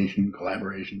 communication,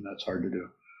 collaboration. That's hard to do.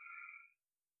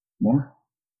 More?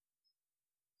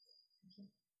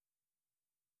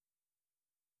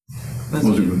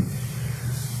 Those are good.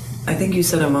 I think you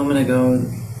said a moment ago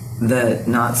that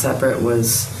not separate was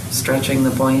stretching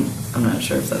the point. I'm not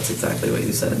sure if that's exactly what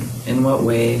you said. In what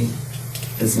way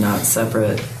is not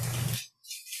separate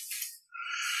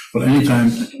Well,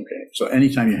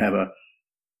 anytime you have a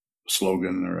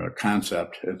slogan or a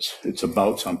concept, it's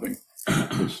about something.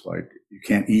 It's like you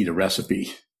can't eat a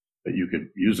recipe, but you could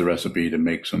use the recipe to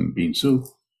make some bean soup.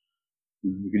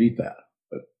 You could eat that,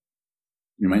 but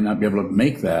you might not be able to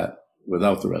make that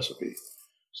without the recipe.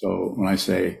 So when I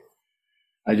say,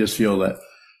 I just feel that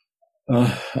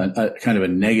a kind of a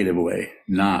negative way,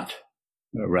 not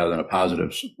rather than a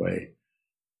positive way,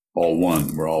 all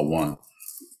one, we're all one.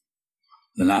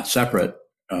 They're not separate.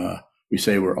 We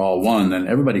say we're all one, then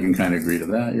everybody can kind of agree to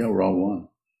that. Yeah, we're all one.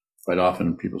 Quite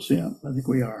often people say, yeah, I think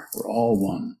we are. We're all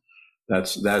one.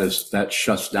 That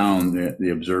shuts down the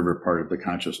observer part of the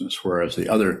consciousness. Whereas the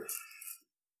other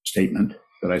statement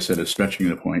that I said is stretching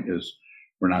the point is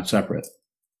we're not separate.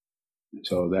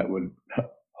 So that would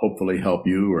hopefully help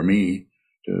you or me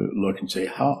to look and say,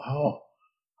 how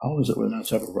is it we're not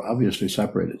separate? We're obviously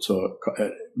separated. So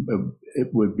it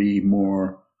would be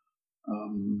more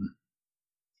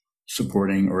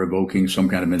supporting or evoking some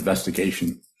kind of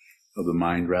investigation of the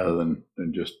mind rather than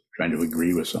just trying to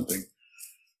agree with something.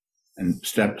 And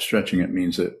stretching it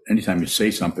means that anytime you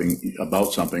say something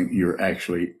about something, you're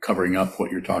actually covering up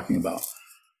what you're talking about.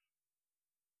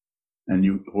 And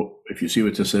if you see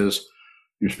what this is,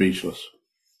 you're speechless.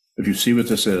 If you see what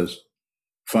this is,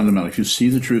 fundamentally, if you see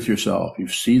the truth yourself, you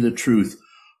see the truth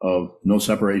of no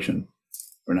separation,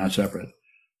 we're not separate,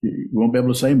 you won't be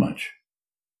able to say much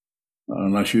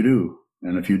unless you do.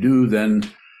 And if you do,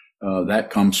 then that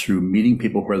comes through meeting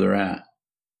people where they're at.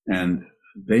 And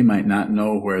they might not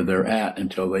know where they're at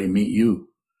until they meet you,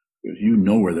 because you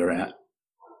know where they're at,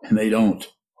 and they don't.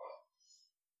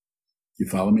 You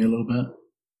follow me a little bit?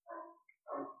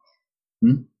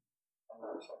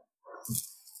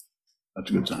 That's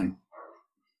a good sign.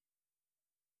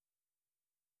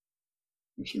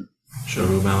 Yes, sir.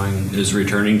 Shodo bowing. Is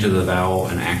returning to the vow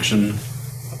an action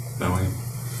bowing?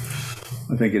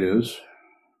 I think it is.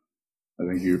 I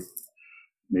think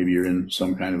maybe you're in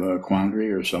some kind of a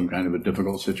quandary or some kind of a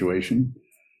difficult situation,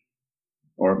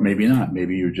 or maybe not.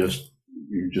 Maybe you're just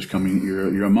coming.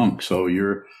 You're a monk, so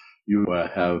you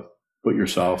have put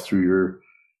yourself through your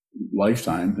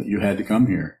lifetime that you had to come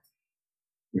here.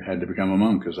 You had to become a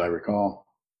monk, as I recall.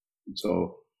 And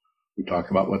so we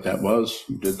talked about what that was.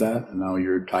 You did that, and now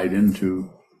you're tied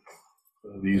into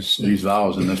these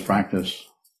vows and this practice.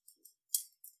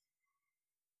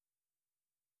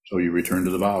 So you return to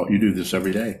the vow. You do this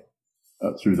every day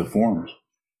through the forms.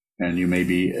 And you may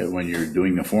be, when you're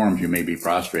doing the forms, you may be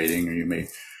prostrating, or you may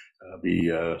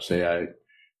say, I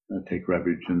take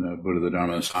refuge in the Buddha, the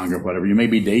Dharma, the Sangha, or whatever. You may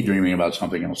be daydreaming about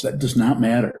something else. That does not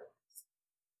matter.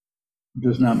 It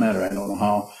does not matter. I don't know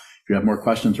how. If you have more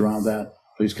questions around that,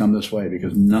 please come this way,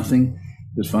 because nothing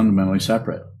is fundamentally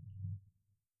separate.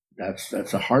 That's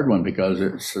a hard one, because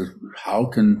it's how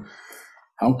can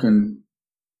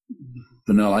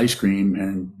vanilla ice cream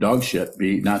and dog shit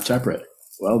be not separate?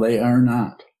 Well, they are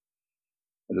not.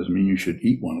 That doesn't mean you should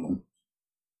eat one of them.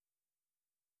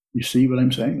 You see what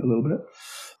I'm saying a little bit?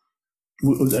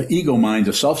 The ego mind,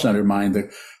 the self-centered mind,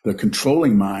 the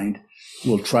controlling mind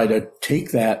will try to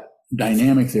take that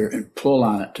dynamic there and pull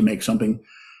on it to make something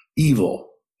evil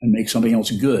and make something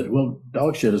else good. Well,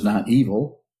 dog shit is not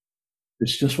evil.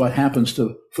 It's just what happens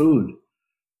to food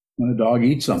when a dog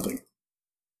eats something.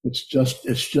 It's just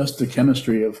the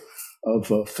chemistry of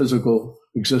physical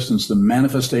existence, the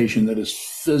manifestation that is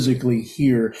physically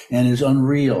here and is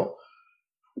unreal.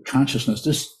 The consciousness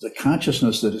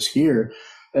that is here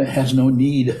has no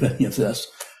need of any of this.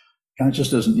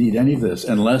 Consciousness doesn't need any of this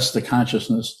unless the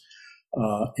consciousness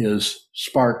is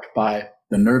sparked by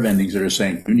the nerve endings that are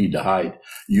saying, you need to hide,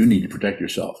 you need to protect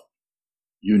yourself,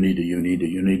 you need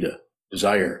to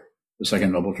desire the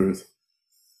second noble truth.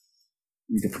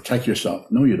 You need to protect yourself.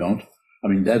 No, you don't. I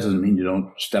mean, that doesn't mean you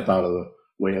don't step out of the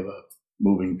way of a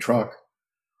moving truck.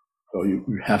 So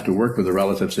you have to work with a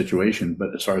relative situation.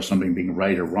 But as far as something being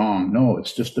right or wrong, no,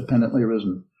 it's just dependently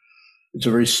arisen. It's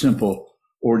a very simple,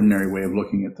 ordinary way of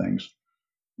looking at things.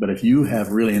 But if you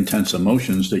have really intense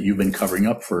emotions that you've been covering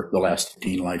up for the last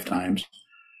 15 lifetimes,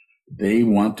 they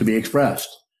want to be expressed.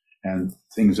 And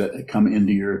things that come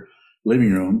into your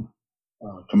living room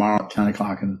tomorrow at 10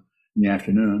 o'clock in the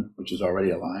afternoon, which is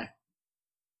already a lie.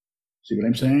 See what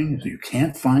I'm saying? So you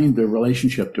can't find the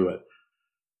relationship to it.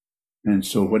 And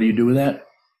so what do you do with that?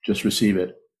 Just receive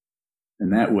it.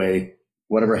 And that way,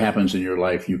 whatever happens in your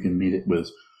life, you can meet it with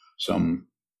some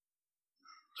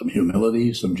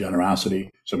humility, some generosity,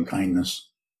 some kindness.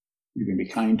 You can be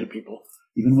kind to people,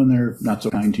 even when they're not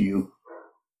so kind to you.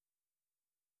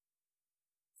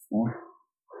 More?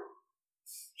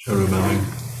 Shodo bowing.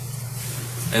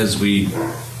 As we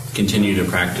continue to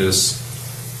practice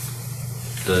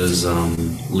does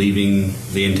leaving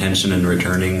the intention and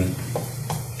returning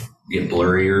get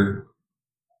blurrier?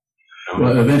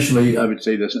 Well, eventually, I would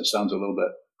say this, it sounds a little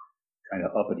bit kind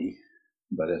of uppity,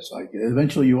 but it's like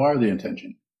eventually you are the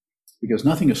intention, because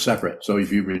nothing is separate. So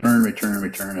if you return,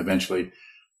 eventually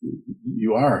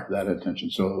you are that intention.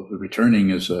 So the returning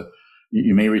is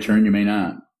you may return, you may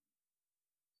not.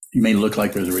 You may look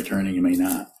like there's a returning, you may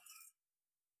not.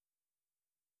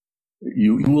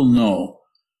 You will know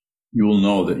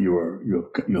that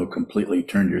you have completely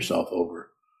turned yourself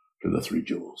over to the three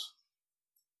jewels.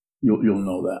 You'll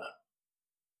know that.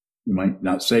 You might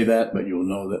not say that, but you'll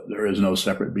know that there is no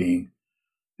separate being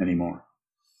anymore.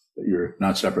 That you're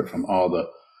not separate from all the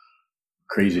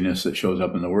craziness that shows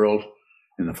up in the world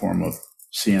in the form of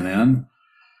CNN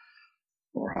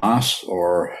or Haas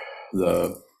or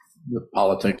the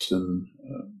politics and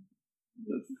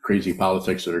the crazy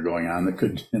politics that are going on that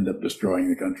could end up destroying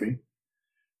the country.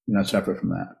 You're not separate from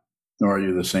that, nor are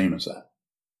you the same as that.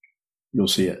 You'll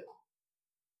see it.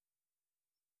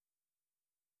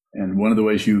 And one of the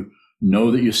ways you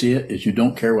know that you see it is you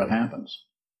don't care what happens.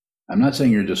 I'm not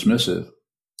saying you're dismissive,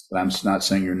 but I'm not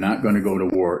saying you're not going to go to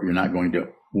war. You're not going to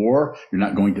war. You're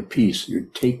not going to peace. You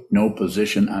take no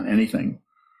position on anything.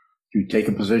 If you take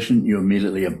a position, you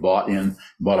immediately have bought a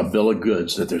bill of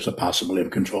goods that there's a possibility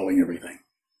of controlling everything.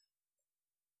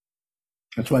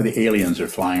 That's why the aliens are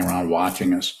flying around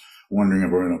watching us, wondering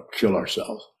if we're going to kill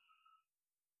ourselves.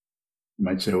 You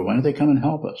might say, well, why don't they come and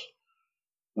help us?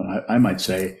 Well, I might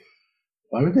say,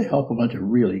 why would they help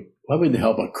why would they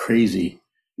help a crazy,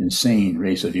 insane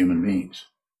race of human beings?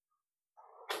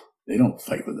 They don't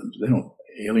fight with them.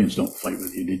 Aliens don't fight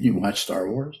with you. Did you watch Star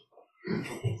Wars?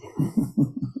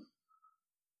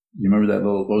 You remember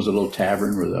what was the little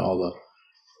tavern where all the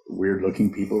weird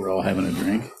looking people were all having a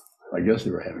drink? I guess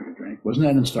they were having a drink. Wasn't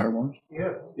that in Star Wars?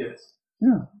 Yeah. Yes.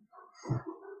 Yeah.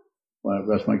 Well,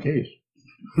 that's my case.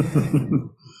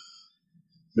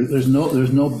 There's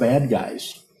no bad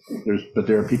guys. But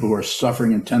there are people who are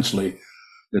suffering intensely,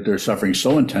 that they're suffering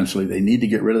so intensely they need to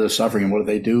get rid of the suffering. And what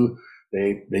do?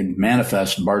 They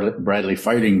manifest Bradley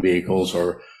fighting vehicles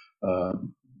or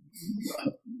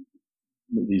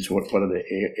these what are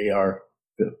they, AR,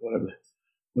 whatever,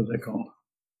 what's that called?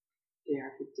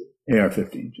 AR-15.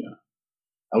 AR-15s, yeah.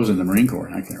 I was in the Marine Corps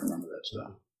and I can't remember that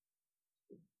stuff.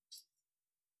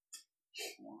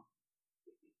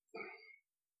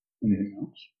 Anything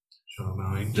else? So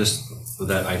just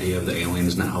that idea of the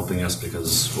aliens not helping us,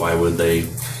 because why would they?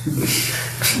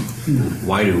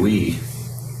 Why do we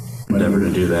endeavor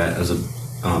to do that as a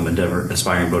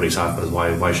aspiring bodhisattvas?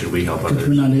 Why should we help others?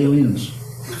 We're not aliens.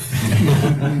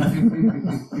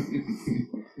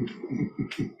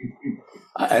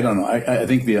 I don't know. I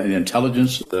think the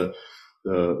intelligence, the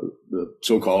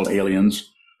so-called aliens,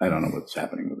 I don't know what's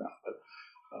happening with that,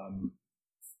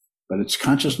 but it's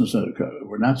consciousness.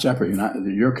 We're not separate.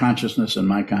 Your consciousness and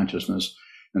my consciousness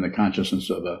and the consciousness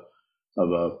of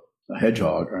a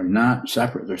hedgehog are not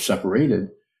separate. They're separated,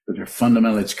 but they're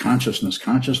fundamentally, it's consciousness.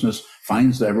 Consciousness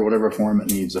finds whatever form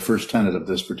it needs. The first tenet of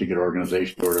this particular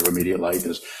organization, the Order of Immediate Light,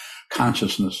 is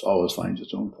consciousness always finds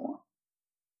its own form.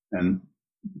 And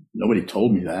nobody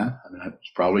told me that. I mean,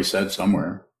 it's probably said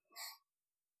somewhere.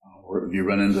 Or have you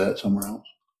run into that somewhere else?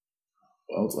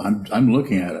 Well, I'm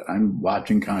looking at it. I'm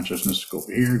watching consciousness go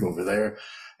over here, go over there,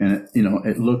 and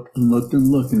it looked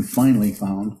and finally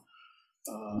found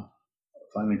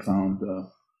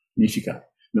Nishikai.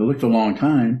 It looked a long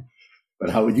time, but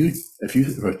how would you, if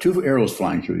there were two arrows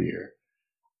flying through the air,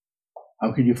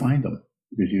 how could you find them?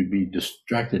 Because you'd be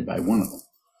distracted by one of them.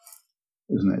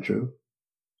 Isn't that true?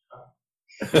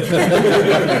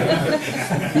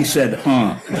 He said,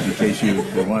 huh, in case you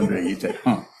were wondering, he said,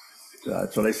 huh.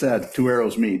 That's what I said. Two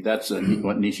arrows meet. That's what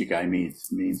Nishikai means.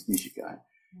 Nishikai.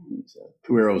 Means,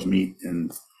 two arrows meet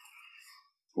and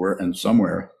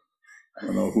somewhere. I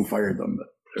don't know who fired them, but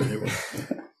there they were.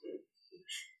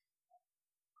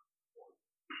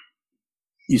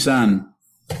 Isan.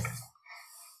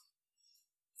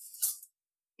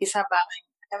 I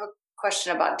have a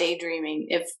question about daydreaming.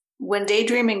 When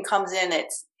daydreaming comes in,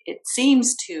 it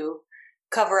seems to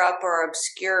cover up or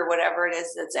obscure whatever it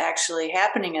is that's actually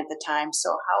happening at the time.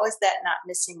 So how is that not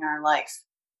missing our life?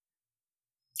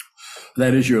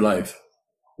 That is your life.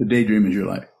 The daydream is your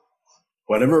life.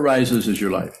 Whatever arises is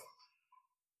your life.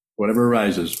 Whatever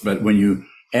arises. But when you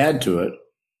add to it,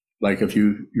 like if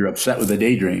you're upset with a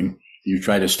daydream, you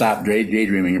try to stop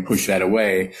daydreaming and push that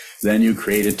away, then you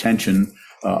create a tension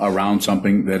around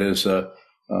something that is the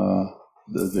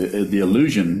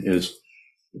illusion is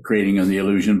creating the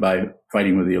illusion by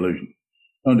fighting with the illusion.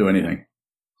 Don't do anything.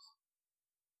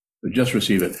 But just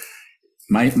receive it.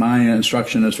 my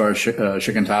instruction as far as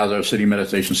shikantaza or sitting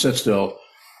meditation, sit still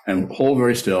and hold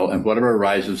very still, and whatever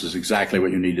arises is exactly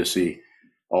what you need to see,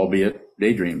 albeit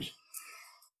daydreams.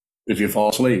 If you fall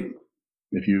asleep,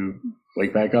 if you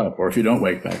wake back up, or if you don't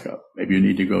wake back up, maybe you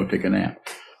need to go take a nap.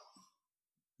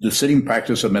 The sitting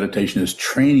practice of meditation is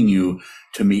training you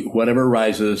to meet whatever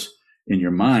arises in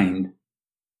your mind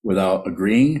without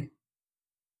agreeing,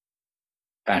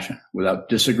 passion, without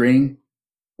disagreeing,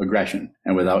 aggression,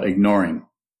 and without ignoring,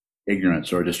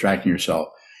 ignorance, or distracting yourself.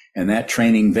 And that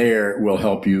training there will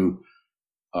help you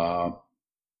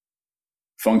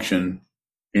function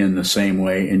in the same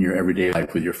way in your everyday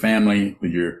life with your family,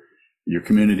 with your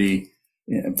community,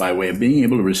 by way of being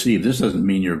able to receive. This doesn't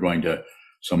mean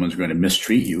someone's going to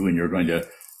mistreat you and you're going to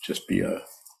just be a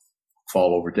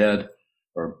fall over dead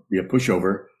or be a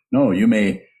pushover. No, you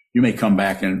may come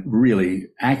back and really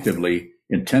actively,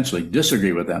 intensely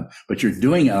disagree with them, but you're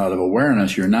doing it out of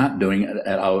awareness. You're not doing it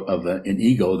out of an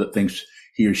ego that thinks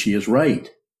he or she is right.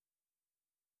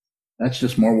 That's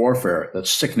just more warfare.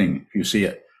 That's sickening if you see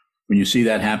it. When you see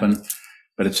that happen,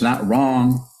 but it's not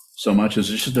wrong so much as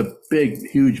it's just a big,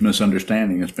 huge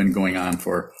misunderstanding that's been going on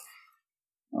for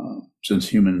since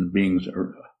human beings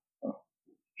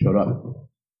showed up.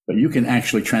 But you can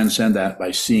actually transcend that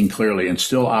by seeing clearly and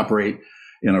still operate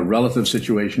in a relative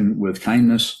situation with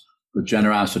kindness, with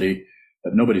generosity,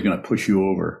 but nobody's going to push you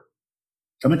over.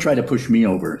 Come and try to push me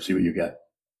over and see what you get.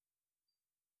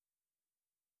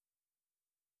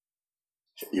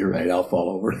 You're right, I'll fall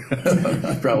over.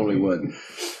 I probably would.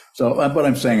 So what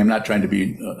I'm saying, I'm not trying to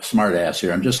be a smart ass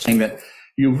here. I'm just saying that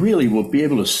you really will be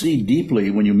able to see deeply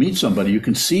when you meet somebody. You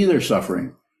can see their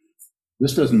suffering.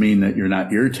 This doesn't mean that you're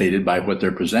not irritated by what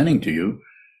they're presenting to you,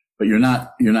 but you're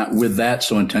not with that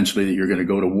so intensely that you're going to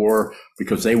go to war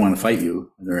because they want to fight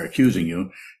you and they're accusing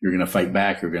you. You're going to fight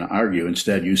back. You're going to argue.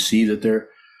 Instead, you see that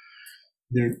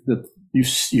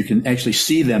you can actually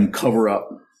see them cover up.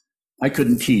 I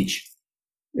couldn't teach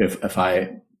if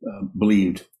I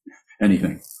believed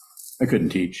anything. I couldn't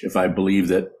teach if I believed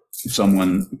that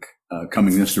someone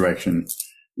coming this direction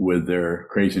with their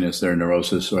craziness, their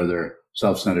neurosis, or their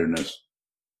self-centeredness,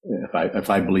 if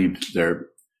I believed their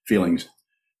feelings,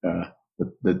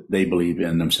 that they believe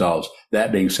in themselves.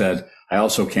 That being said, I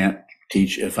also can't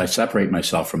teach if I separate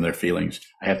myself from their feelings.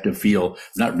 I have to feel,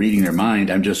 not reading their mind,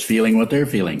 I'm just feeling what they're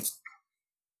feeling.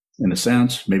 In a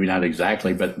sense, maybe not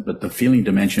exactly, but the feeling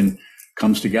dimension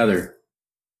comes together.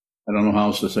 I don't know how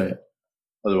else to say it.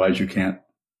 Otherwise you can't,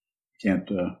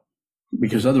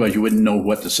 because otherwise you wouldn't know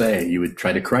what to say. You would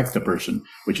try to correct the person,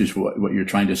 which is what you're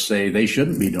trying to say they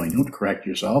shouldn't be doing. Don't correct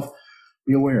yourself.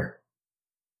 Be aware.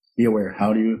 Be aware.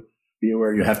 How do you be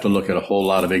aware? You have to look at a whole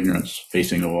lot of ignorance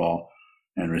facing the wall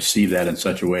and receive that in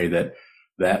such a way that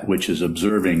that which is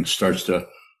observing starts to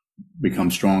become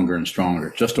stronger and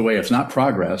stronger. Just a way, it's not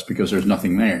progress because there's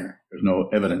nothing there. There's no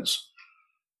evidence.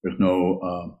 There's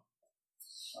no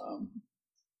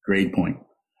grade point.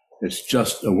 It's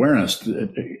just awareness.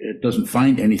 It doesn't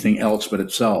find anything else but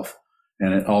itself.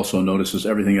 And it also notices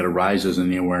everything that arises in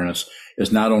the awareness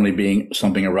is not only being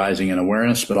something arising in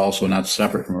awareness, but also not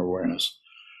separate from awareness.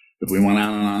 If we went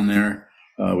on and on there,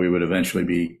 we would eventually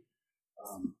we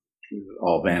would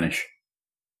all vanish.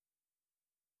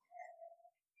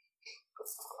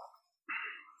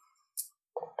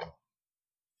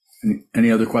 Any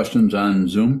other questions on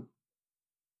Zoom?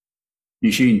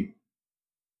 Nishin.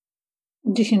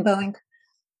 Jishin bowing.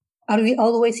 Are we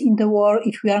always in the war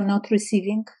if we are not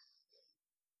receiving?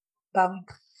 Bowing.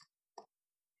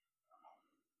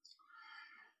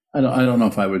 I don't know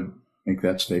if I would make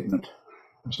that statement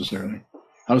necessarily.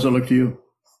 How does it look to you?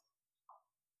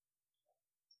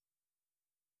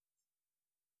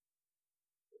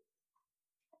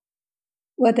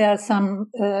 Well, there are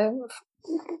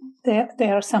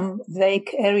some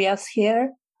vague areas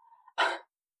here.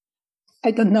 I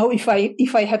don't know if I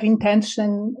have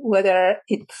intention whether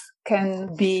it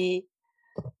can be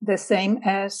the same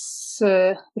as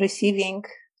receiving.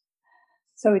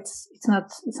 So it's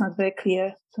not very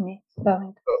clear to me.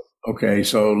 Okay,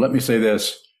 so let me say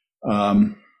this: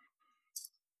 a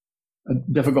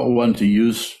difficult one to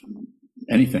use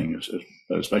anything,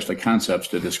 especially concepts,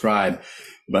 to describe.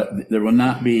 But there will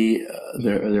not be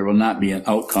an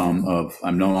outcome of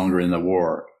I'm no longer in the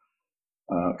war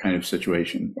kind of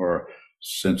situation, or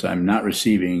since I'm not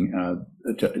receiving,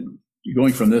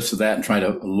 going from this to that and trying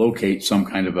to locate some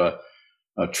kind of a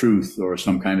truth or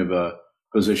some kind of a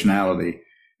positionality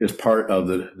is part of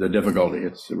the difficulty.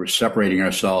 We're separating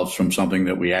ourselves from something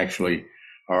that we actually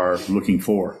are looking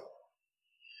for.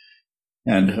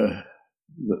 And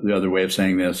the other way of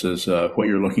saying this is what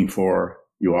you're looking for,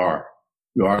 you are.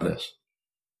 You are this.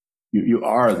 You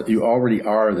already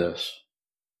are this.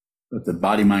 But the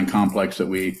body-mind complex that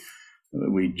we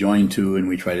join to and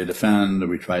we try to defend, or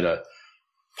we try to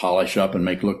polish up and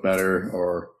make look better,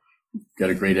 or get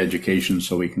a great education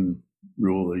so we can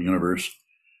rule the universe.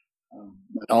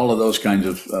 All of those kinds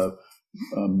of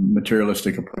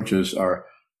materialistic approaches are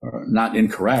not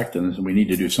incorrect, and we need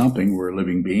to do something. We're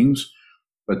living beings,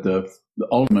 but the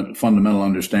ultimate fundamental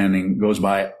understanding goes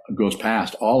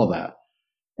past all of that,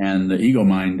 and the ego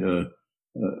mind,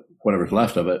 whatever's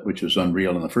left of it, which is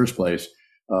unreal in the first place,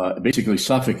 basically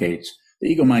suffocates. The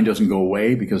ego mind doesn't go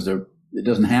away because it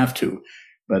doesn't have to.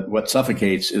 But what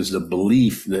suffocates is the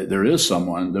belief that there is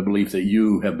someone, the belief that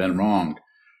you have been wronged.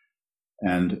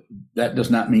 And that does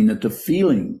not mean that the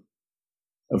feeling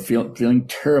of feeling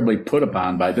terribly put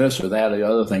upon by this or that or the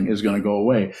other thing is going to go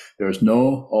away. There is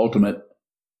no ultimate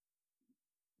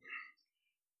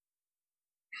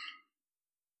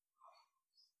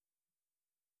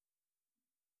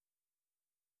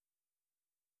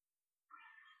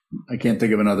I can't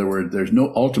think of another word. There's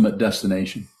no ultimate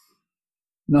destination.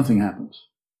 Nothing happens.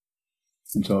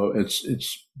 And so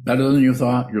it's better than you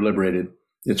thought. You're liberated.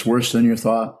 It's worse than you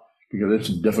thought because it's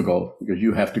difficult, because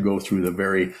you have to go through the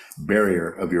very barrier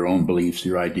of your own beliefs,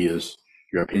 your ideas,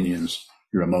 your opinions,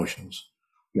 your emotions.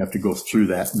 You have to go through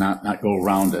that, not go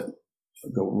around it,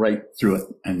 go right through it.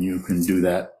 And you can do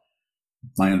that.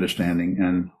 My understanding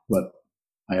and what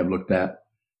I have looked at,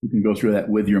 you can go through that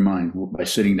with your mind by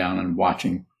sitting down and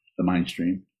watching the mind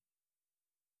stream.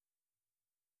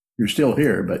 You're still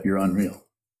here, but you're unreal.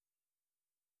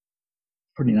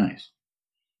 Pretty nice.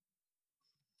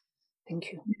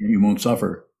 Thank you. You won't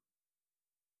suffer.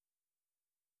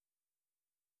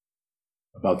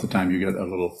 About the time you get a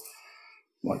little,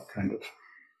 like, kind of,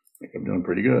 like, I'm doing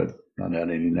pretty good. Not had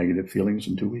any negative feelings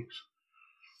in 2 weeks.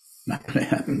 Not going to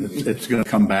happen. It's going to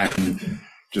come back and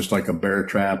just like a bear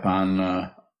trap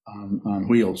on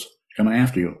wheels, coming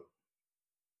after you.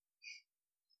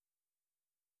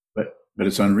 But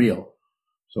it's unreal.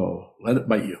 So let it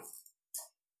bite you.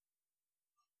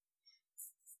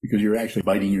 Because you're actually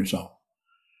biting yourself.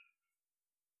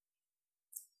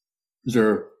 Is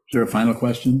there a final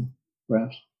question,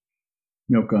 perhaps?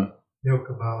 Milka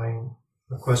bowing.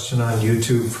 A question on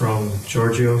YouTube from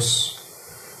Georgios.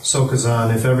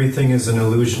 Sokuzan, if everything is an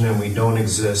illusion and we don't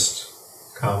exist,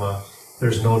 comma,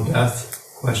 there's no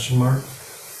death, question mark?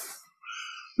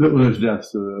 There's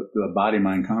death to the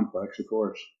body-mind complex, of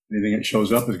course. Anything that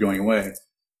shows up is going away.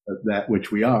 But that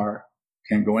which we are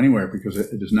can't go anywhere because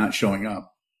it is not showing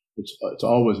up. It's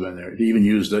always been there. He even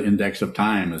used the index of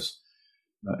time as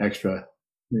extra.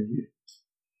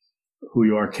 Who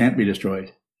you are can't be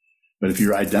destroyed. But if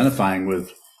you're identifying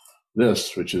with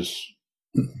this, which is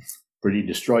pretty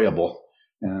destroyable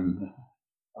and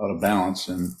out of balance,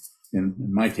 and in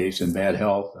my case, in bad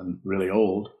health and really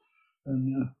old,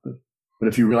 but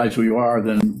if you realize who you are,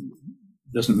 then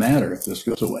it doesn't matter if this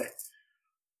goes away.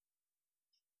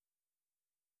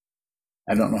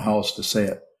 I don't know how else to say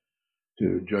it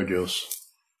to Georgios.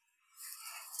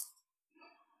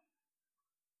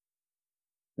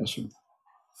 Yes, sir.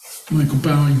 Michael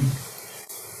Bowing,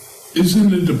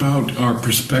 isn't it about our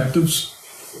perspectives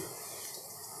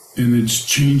and it's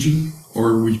changing,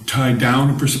 or we tie down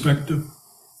a perspective?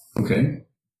 Okay.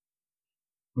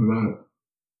 What about it?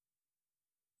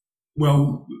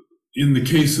 Well, in the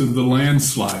case of the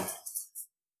landslide,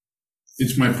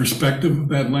 it's my perspective of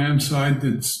that landslide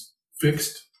that's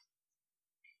fixed.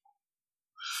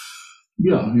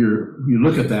 Yeah, you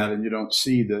look at that and you don't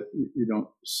see that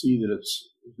it's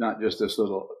not just this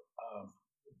little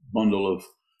bundle of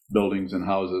buildings and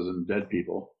houses and dead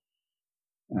people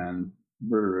and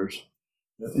murderers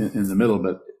in the middle,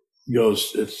 but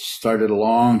it started a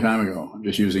long time ago. I'm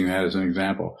just using that as an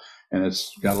example, and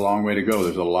it's got a long way to go.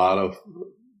 There's a lot of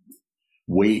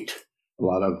weight, a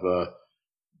lot of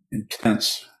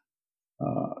intense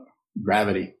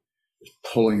gravity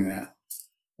pulling that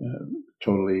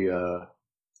totally.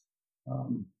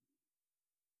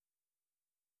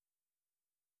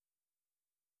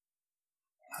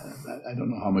 I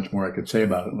don't know how much more I could say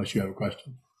about it unless you have a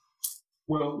question.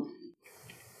 Well,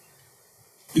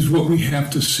 is what we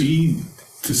have to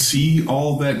see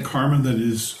all that karma that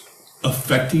is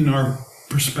affecting our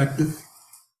perspective?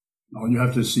 All you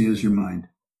have to see is your mind.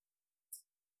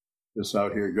 This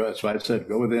out here, that's why I said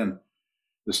go within.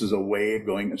 This is a way of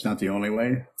going. It's not the only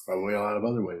way, probably a lot of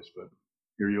other ways, but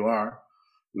here you are,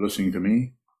 listening to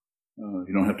me.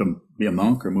 You don't have to be a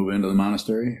monk or move into the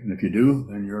monastery. And if you do,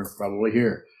 then you're probably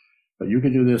here. But you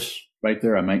can do this right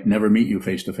there. I might never meet you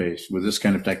face to face with this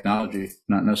kind of technology.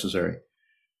 Not necessary.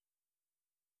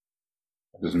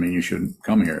 That doesn't mean you shouldn't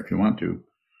come here if you want to.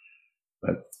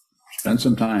 But spend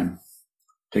some time,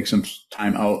 take some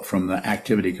time out from the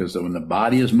activity, because when the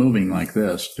body is moving like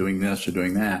this or doing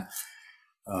that,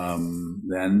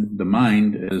 then the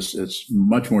mind it's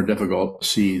much more difficult to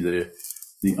see the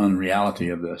unreality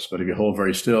of this. But if you hold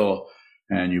very still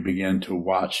and you begin to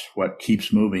watch what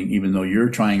keeps moving, even though you're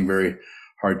trying very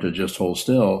hard to just hold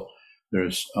still,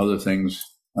 there's other things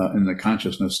in the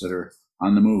consciousness that are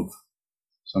on the move.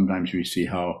 Sometimes we see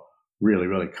how really,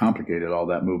 really complicated all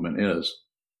that movement is.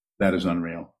 That is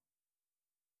unreal.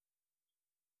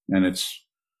 And it's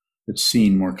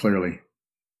seen more clearly.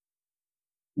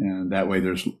 And that way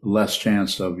there's less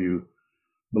chance of you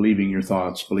believing your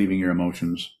thoughts, believing your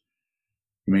emotions.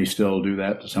 You may still do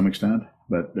that to some extent,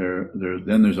 but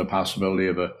then there's a possibility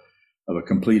of a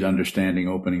complete understanding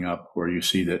opening up, where you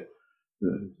see that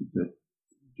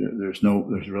there's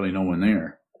really no one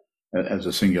there as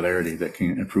a singularity that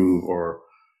can improve or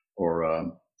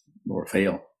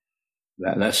fail.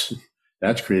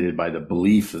 That's created by the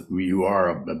belief that you are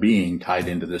a being tied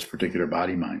into this particular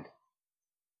body mind.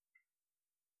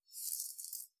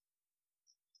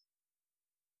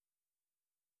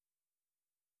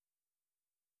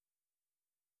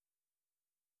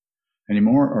 Any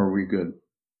more, or are we good?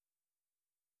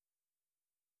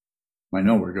 I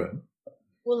know we're good.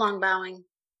 Wulong bowing.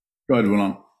 Go ahead,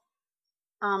 Wulong.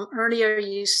 Earlier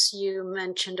you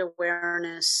mentioned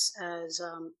awareness as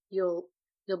you'll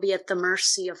be at the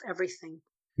mercy of everything.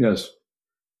 Yes.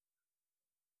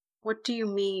 What do you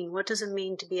mean? What does it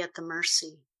mean to be at the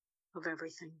mercy of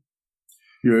everything?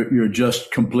 You're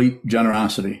just complete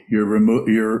generosity.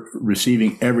 You're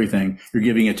receiving everything. You're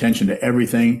giving attention to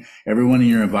everything, everyone in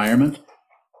your environment.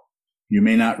 You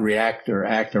may not react or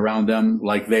act around them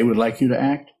like they would like you to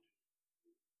act.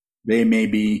 They may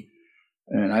be,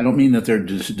 and I don't mean that they're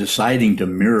deciding to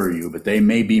mirror you, but they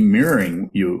may be mirroring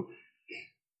you,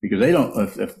 because they don't.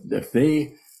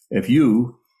 If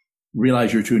you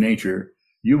realize your true nature,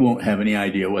 you won't have any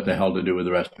idea what the hell to do with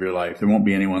the rest of your life. There won't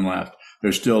be anyone left.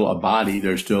 There's still a body.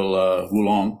 There's still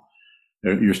Wulong.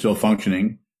 You're still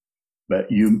functioning,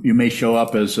 but you may show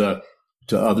up as to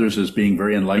others as being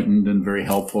very enlightened and very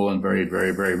helpful and very,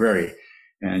 very, very, very,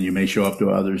 and you may show up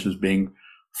to others as being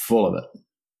full of it.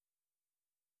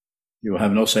 You will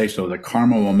have no say so. The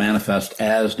karma will manifest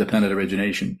as dependent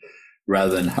origination,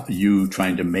 rather than you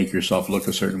trying to make yourself look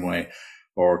a certain way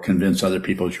or convince other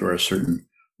people that you're a certain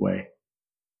way.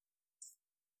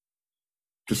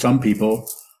 To some people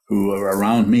who are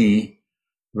around me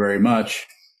very much,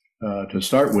 to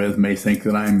start with, may think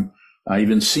that I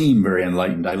even seem very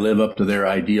enlightened. I live up to their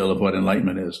ideal of what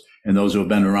enlightenment is. And those who have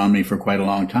been around me for quite a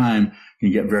long time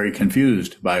can get very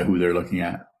confused by who they're looking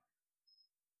at.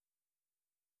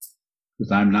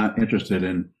 Because I'm not interested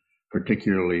in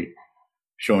particularly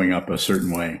showing up a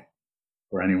certain way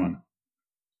for anyone.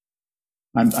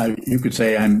 You could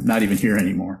say I'm not even here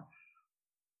anymore.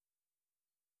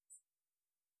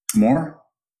 More?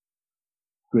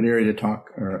 Good area to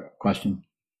talk or question.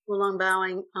 Wulong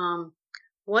bowing.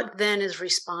 What then is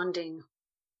responding?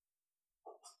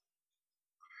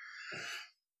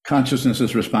 Consciousness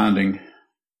is responding.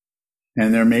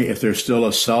 And if there's still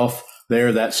a self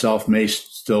there, that self may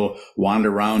still wander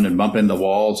around and bump into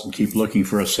walls and keep looking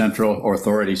for a central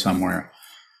authority somewhere.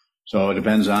 So it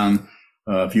depends on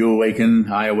if you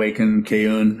awaken, I awaken,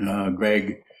 Kayun,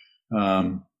 Greg,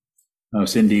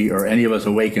 Cindy, or any of us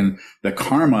awaken, the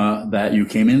karma that you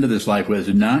came into this life with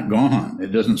is not gone. You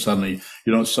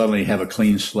don't suddenly have a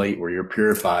clean slate where you're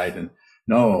purified. And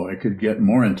no, it could get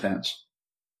more intense.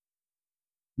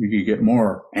 You could get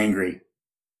more angry.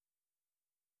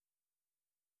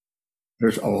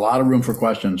 There's a lot of room for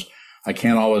questions. I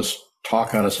can't always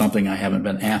talk out of something I haven't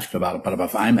been asked about. But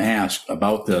if I'm asked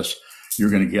about this, you're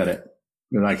going to get it.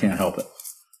 But I can't help it.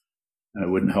 And I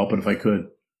wouldn't help it if I could.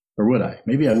 Or would I?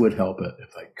 Maybe I would help it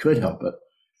if I could help it.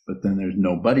 But then there's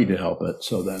nobody to help it.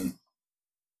 So then,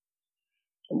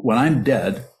 when I'm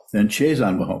dead, then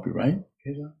Sokuzan will help you, right?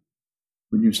 Sokuzan?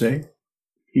 Would you say?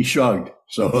 He shrugged.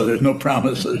 So there's no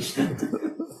promises.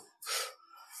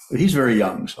 But he's very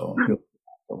young, so he'll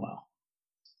for a while.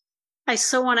 I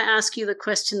so want to ask you the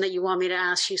question that you want me to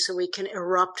ask you so we can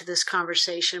erupt this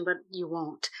conversation, but you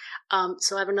won't.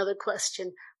 So I have another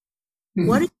question.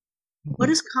 What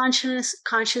does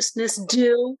consciousness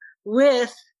do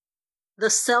with the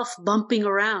self bumping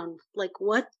around? Like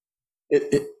what?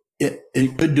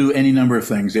 It could do any number of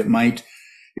things. It might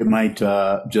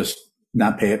just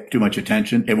not pay it too much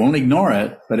attention. It won't ignore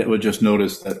it, but it would just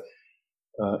notice that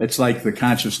it's like the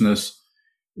consciousness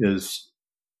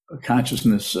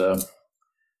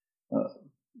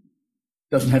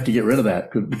doesn't have to get rid of that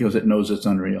because it knows it's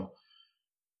unreal.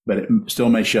 But it still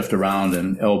may shift around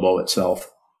and elbow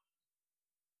itself.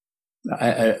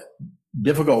 a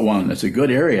difficult one. It's a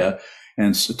good area,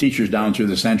 and teachers down through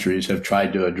the centuries have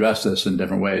tried to address this in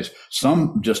different ways.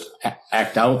 Some just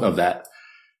act out of that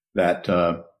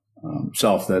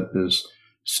self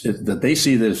that they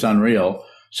see that it's unreal,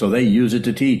 so they use it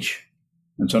to teach.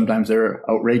 And sometimes they're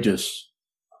outrageous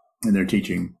in their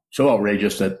teaching, so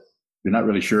outrageous that you're not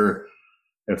really sure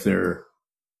if they're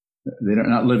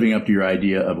not living up to your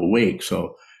idea of awake.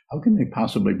 So how can they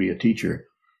possibly be a teacher?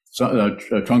 So,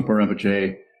 Trungpa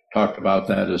Rinpoche talked about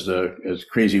that as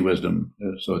crazy wisdom.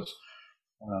 So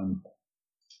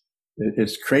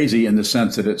it's crazy in the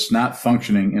sense that it's not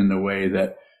functioning in the way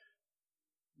that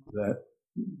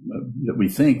we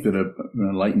think that an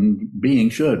enlightened being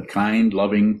should. Kind,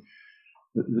 loving.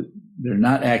 They're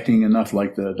not acting enough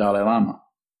like the Dalai Lama.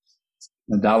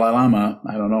 The Dalai Lama,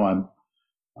 I don't know.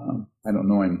 I don't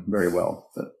know him very well,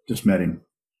 but just met him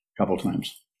a couple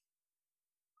times.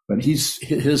 But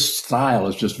his style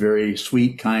is just very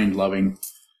sweet, kind, loving,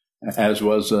 as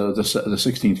was the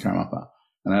 16th Karmapa.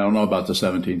 And I don't know about the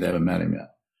 17th. I haven't met him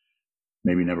yet.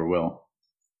 Maybe never will.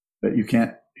 But you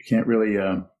can't really.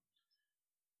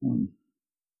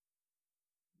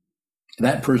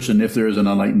 That person, if there is an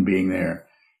enlightened being there,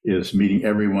 is meeting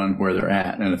everyone where they're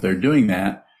at. And if they're doing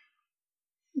that,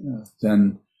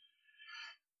 then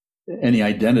any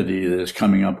identity that is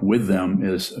coming up with them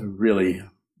is really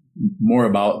more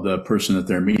about the person that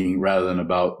they're meeting rather than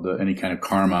about any kind of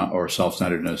karma or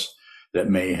self-centeredness that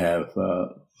may have,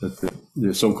 that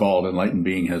the so-called enlightened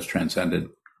being has transcended.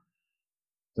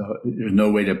 So there's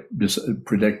no way to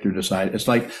predict or decide. It's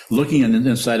like looking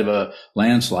inside of a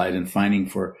landslide and finding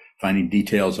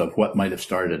details of what might have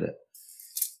started it,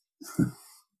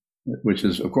 which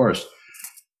is, of course,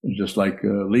 just like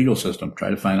a legal system. Try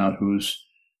to find out who's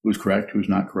correct, who's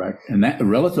not correct. And that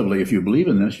relatively, if you believe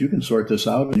in this, you can sort this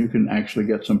out and you can actually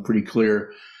get some pretty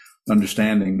clear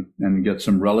understanding and get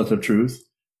some relative truth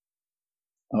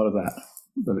out of that.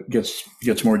 But it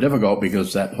gets more difficult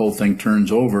because that whole thing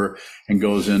turns over and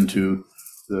goes into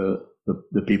the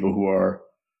people who are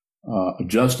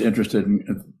just interested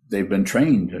in, they've been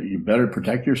trained. You better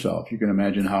protect yourself. You can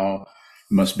imagine how it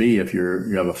must be if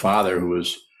you have a father who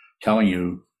is telling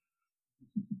you,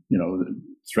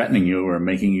 threatening you or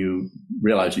making you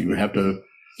realize that you have to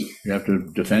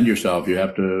defend yourself. You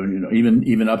have to,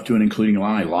 even up to and including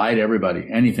lie to everybody,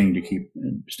 anything to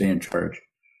stay in charge.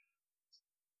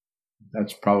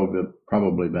 That's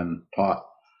probably been taught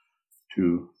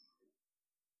to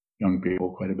young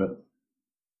people quite a bit.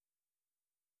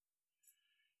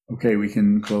 Okay, we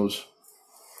can close.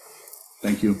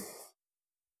 Thank you.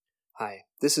 Hi,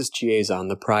 this is Chiezan,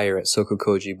 the prior at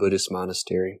Sokukoji Buddhist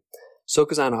Monastery.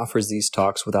 Sokuzan offers these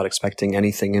talks without expecting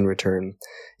anything in return.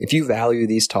 If you value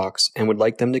these talks and would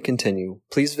like them to continue,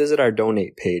 please visit our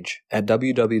donate page at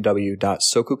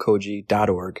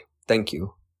www.sokukoji.org. Thank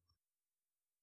you.